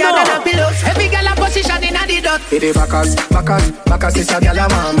happier than a pillow. Every girl a position inna the dot. It is Bacchus is a gal a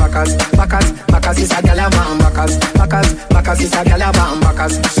man. Bacchus is a gal a man. Bacchus is a gal a man.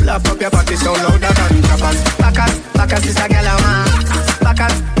 Bacchus, slap up your body so louder than choppers. Bacchus is a gal a man.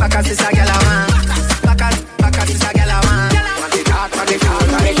 Bacchus is a gal a man. Bacchus is a gal a man. Want it hard, want it hard,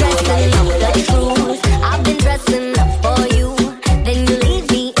 want it hard. I've been dressing up for you, then you leave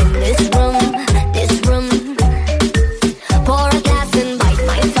me in this room. Pour a glass and bite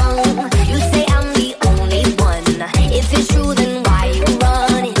my tongue. You say I'm the only one. If it's true, then why you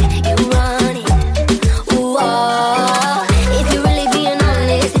run it? Ooh, oh. If you really being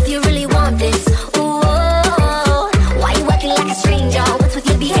honest, if you really want this, ooh, oh. Why you acting like a stranger? What's with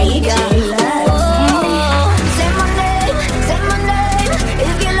your behavior? Say my name.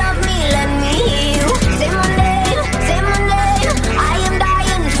 If you love me, let me hear you. Say my name. I am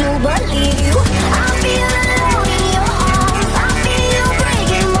dying to believe you. I feel alone in your arms. I feel you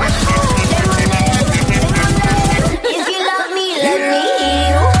breaking my heart. Say my name. If you love me, let me hear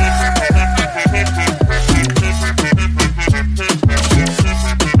you.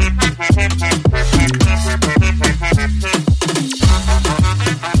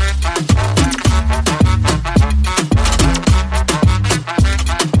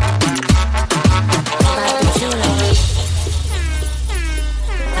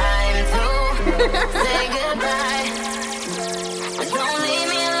 Say goodbye. Don't leave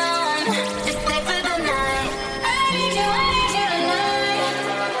me alone. Just stay for the night. I need you tonight.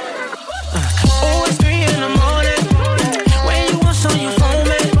 Oh, it's 3 in the morning. When you want some, you phone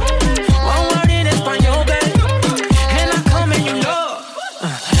me. One word in Espanol, babe. And I come and you know.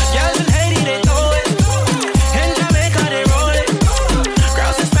 Girls in Haiti, they throw it. In Jamaica, they roll it.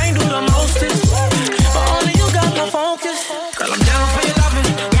 Girls in Spain do the mostest. But only you got the focus. Girl, I'm down for your loving.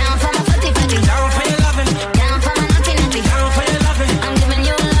 Down for my footy. Down for your loving. Down for my naughty. Down for your loving. I'm giving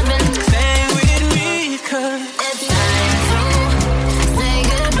you loving. Stay with me, cause It's time to say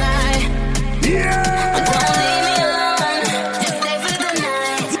goodbye. But don't leave me alone. Just stay for the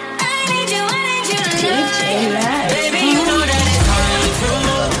night. I need you tonight. baby, you know that it's time to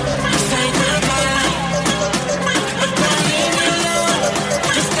say goodbye. But don't leave me alone.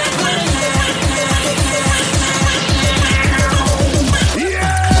 Just stay for the night.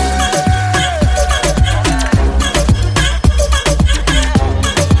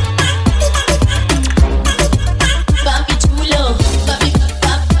 Papi chulo, papi,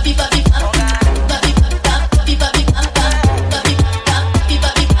 papi, papi, papi, papi, papi, papi, papi.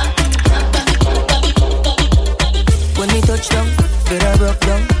 When we touch down, get her broke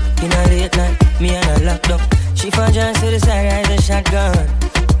down. In a late night, me and her locked up. She found John to the side, ride a shotgun.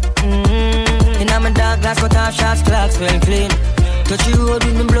 In my dark glass, cut off shots, clocks well clean. Touch the road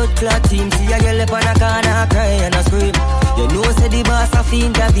with me blood clot team. See a girl up on a corner, cry and a scream. You know, say the boss a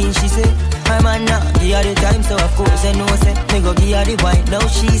fiend intervene. She say, I'm a nah, give her the time, so of course I know, say, me go give her the wine. Now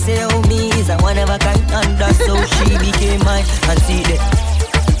she say, oh, me is a one of a kind, and that's how she became mine. And see that,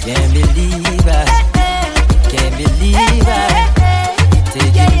 can't believe I, can't believe I.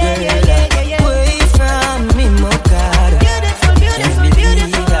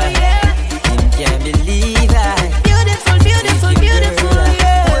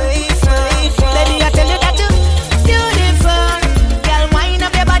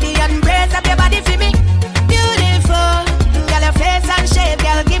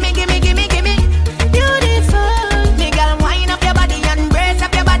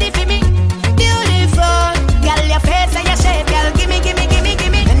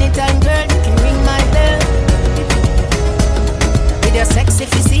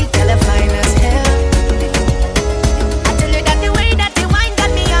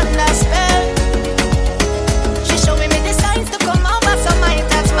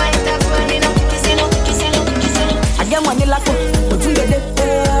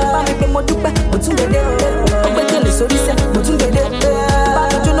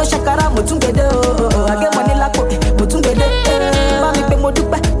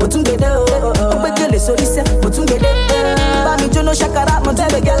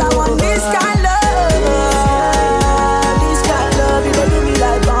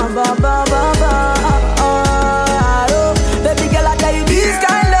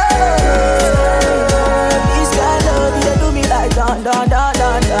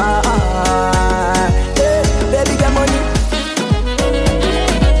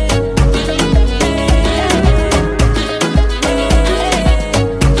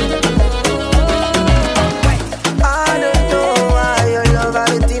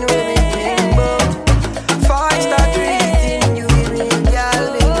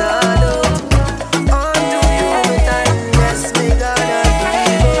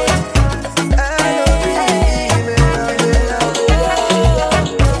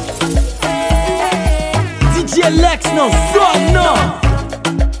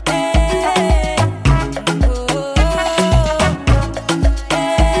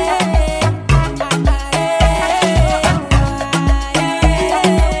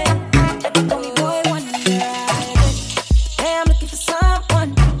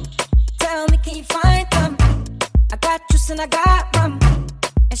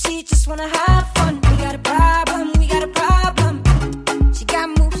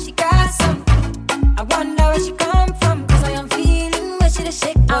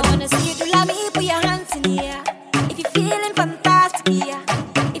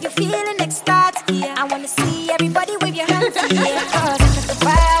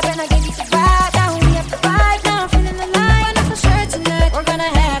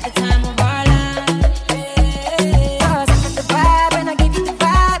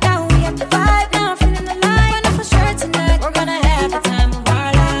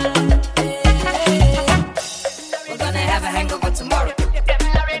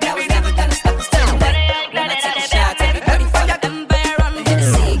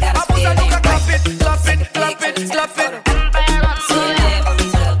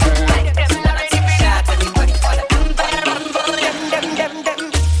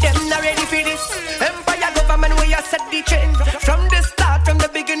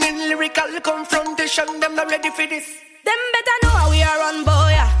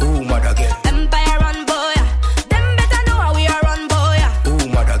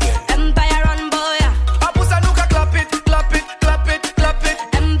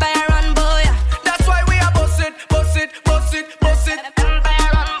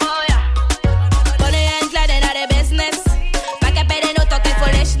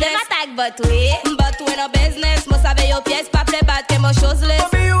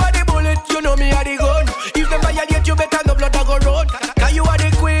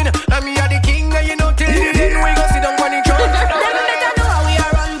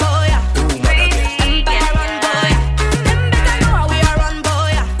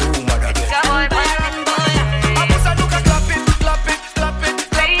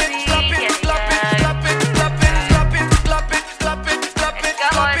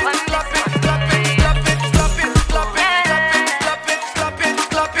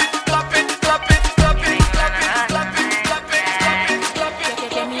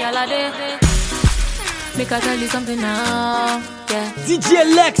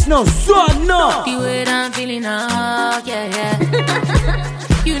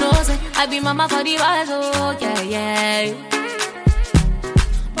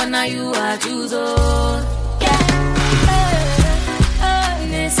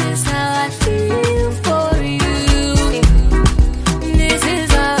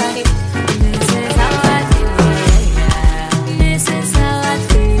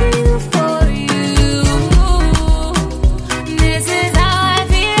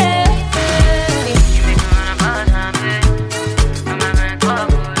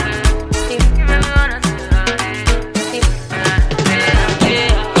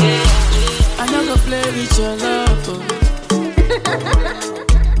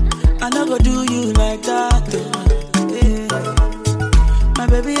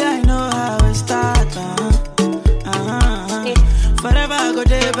 I know how it starts. Forever I go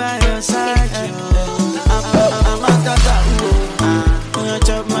there by your side. I'm a tata, when you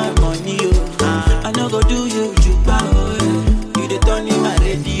chop my money, I no go do you juba. You the turn in my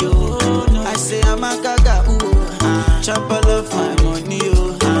radio. I say I'm a gaga, chop all of my money,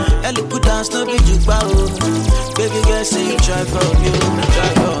 Ellie put down no be juba. Baby girl say you try from you,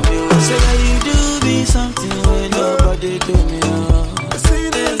 Say that you do me something when nobody do me.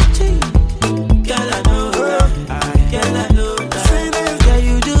 Girl I know, girl I know. Girl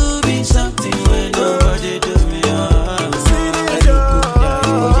you do me something when nobody do me.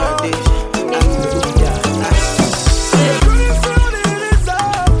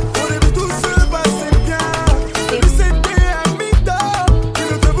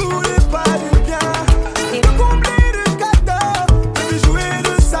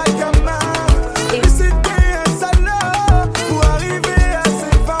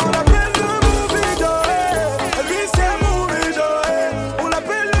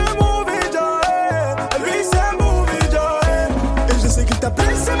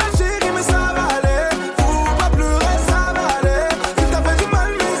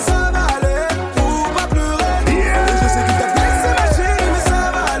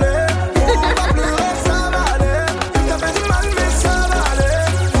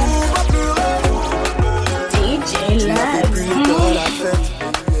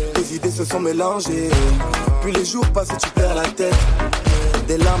 Mélangé. Puis les jours passent et tu perds la tête.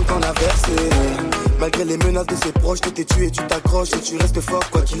 Des larmes t'en as versé. Malgré les menaces de ses proches, tu t'es tué, tu t'accroches et tu restes fort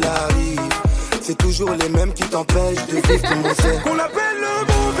quoi qu'il arrive. C'est toujours les mêmes qui t'empêchent de vivre comme on sait. On l'appelle le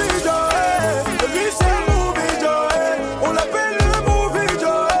movie Joey. Lui c'est movie Joey. On l'appelle le movie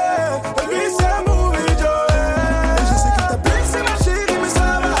Joey. Lui c'est movie Joey. Et je sais que t'as blessé ma chérie mais ça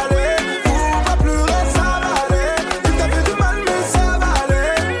va aller. Faut pas pleurer, ça va aller. Tu t'as fait du mal mais ça va aller.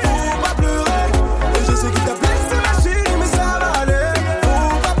 Faut pas pleurer. Et je sais que t'as blessé ma chérie mais ça va aller.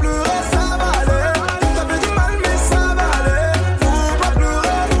 Faut pas pleurer, ça va aller. Tu t'as fait du mal mais ça va aller. Faut pas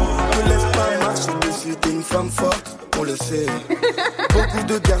pleurer. Ne laisse pas marcher dessus, t'es une femme forte, on le sait. Beaucoup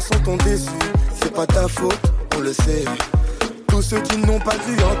de garçons t'ont déçu, c'est pas ta faute, on le sait. Tous ceux qui n'ont pas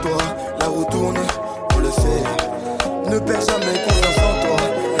cru en toi, la roue tourne, on le sait. Ne perds jamais confiance en toi,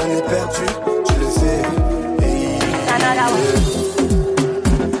 rien n'est perdu, tu le sais.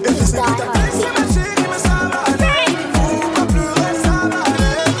 Et je sais que t'as blessé ma chérie, mais ça va aller. Faut pas pleurer, ça va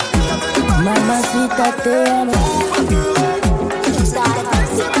aller. Mamacita te amo. Faut pas pleurer. Et je sais que t'as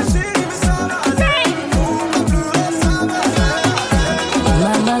blessé ma chérie, mais ça va aller. Faut pas pleurer, ça va aller.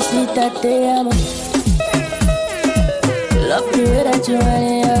 Mamacita te amo. Love the way that you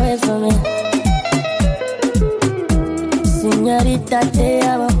running away from me. Señorita te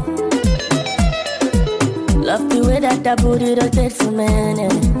amo. Love the way that that booty rotates for me.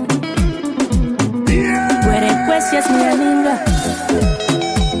 Puede cuestiones mi amiga.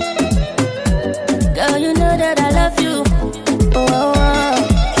 Girl, you know that I love you. Oh, oh, oh.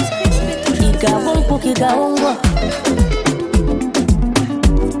 Ikawonko, kikawongo.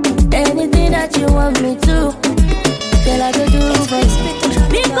 Anything that you want me to, girl, I go do for you.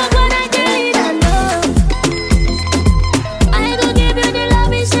 Because when I get it, I know I go give you the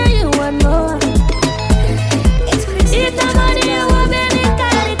love and show you want more. If the money you want, baby,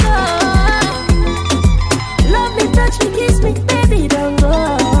 carry go. Love me, touch me, kiss me, baby, don't go.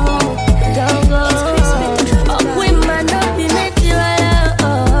 Don't go. Up with my love, be make you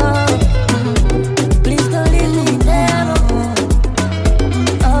alone. Please don't leave me there.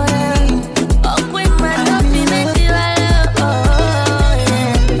 Oh, yeah. Up with my love, be make you alone.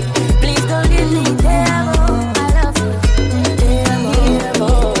 Yeah. Please don't leave me there. I love you. Damn,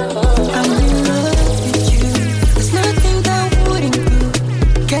 I'm in love with you. There's nothing that wouldn't do.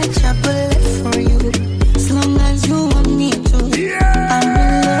 Catch a bullet for you, as long as you want me to. I'm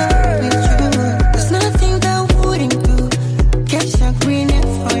in love with you. There's nothing that wouldn't do. Catch a green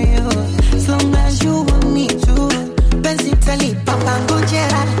for you, as long as you want me to. Benzi tali papa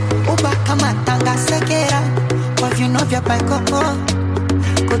ngojera, uba kama tanga sekera. Kwa vino vya paikoko,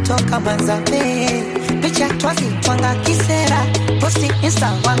 kutoka Manzabe. Picha twazi twanga kisera, posti insta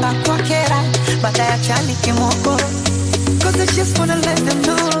wanga kwakera. Baada ya chali kimoko, 'cause I just wanna let them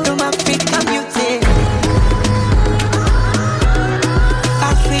know you're my African beauty.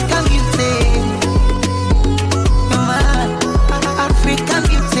 African beauty. You're my African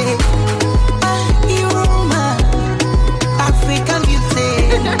beauty. You're my African beauty.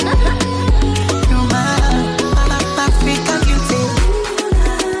 You're my African beauty.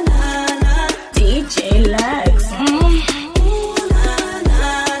 DJ Lex.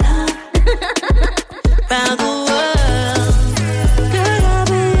 Round the world, girl,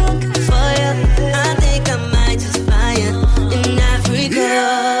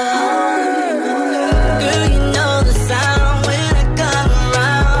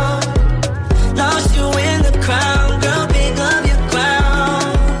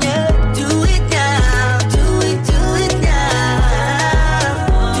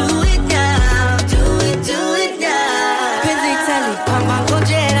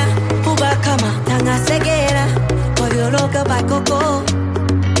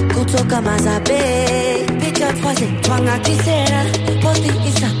 comme à zapper. Picture croisé, twanga kisera. Posti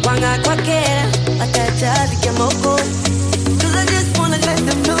isa, twanga kwakera. Watacha dike moko. Cause I just wanna let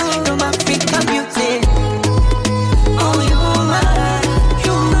them know I'm Africa beauty. Oh, you're mine,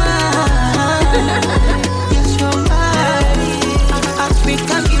 you're mine. Yes, you're mine.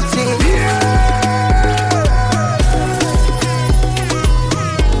 Africa beauty.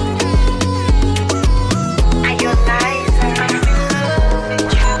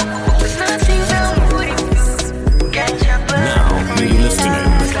 Now you're listening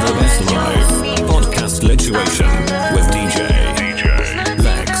to the best live podcast situation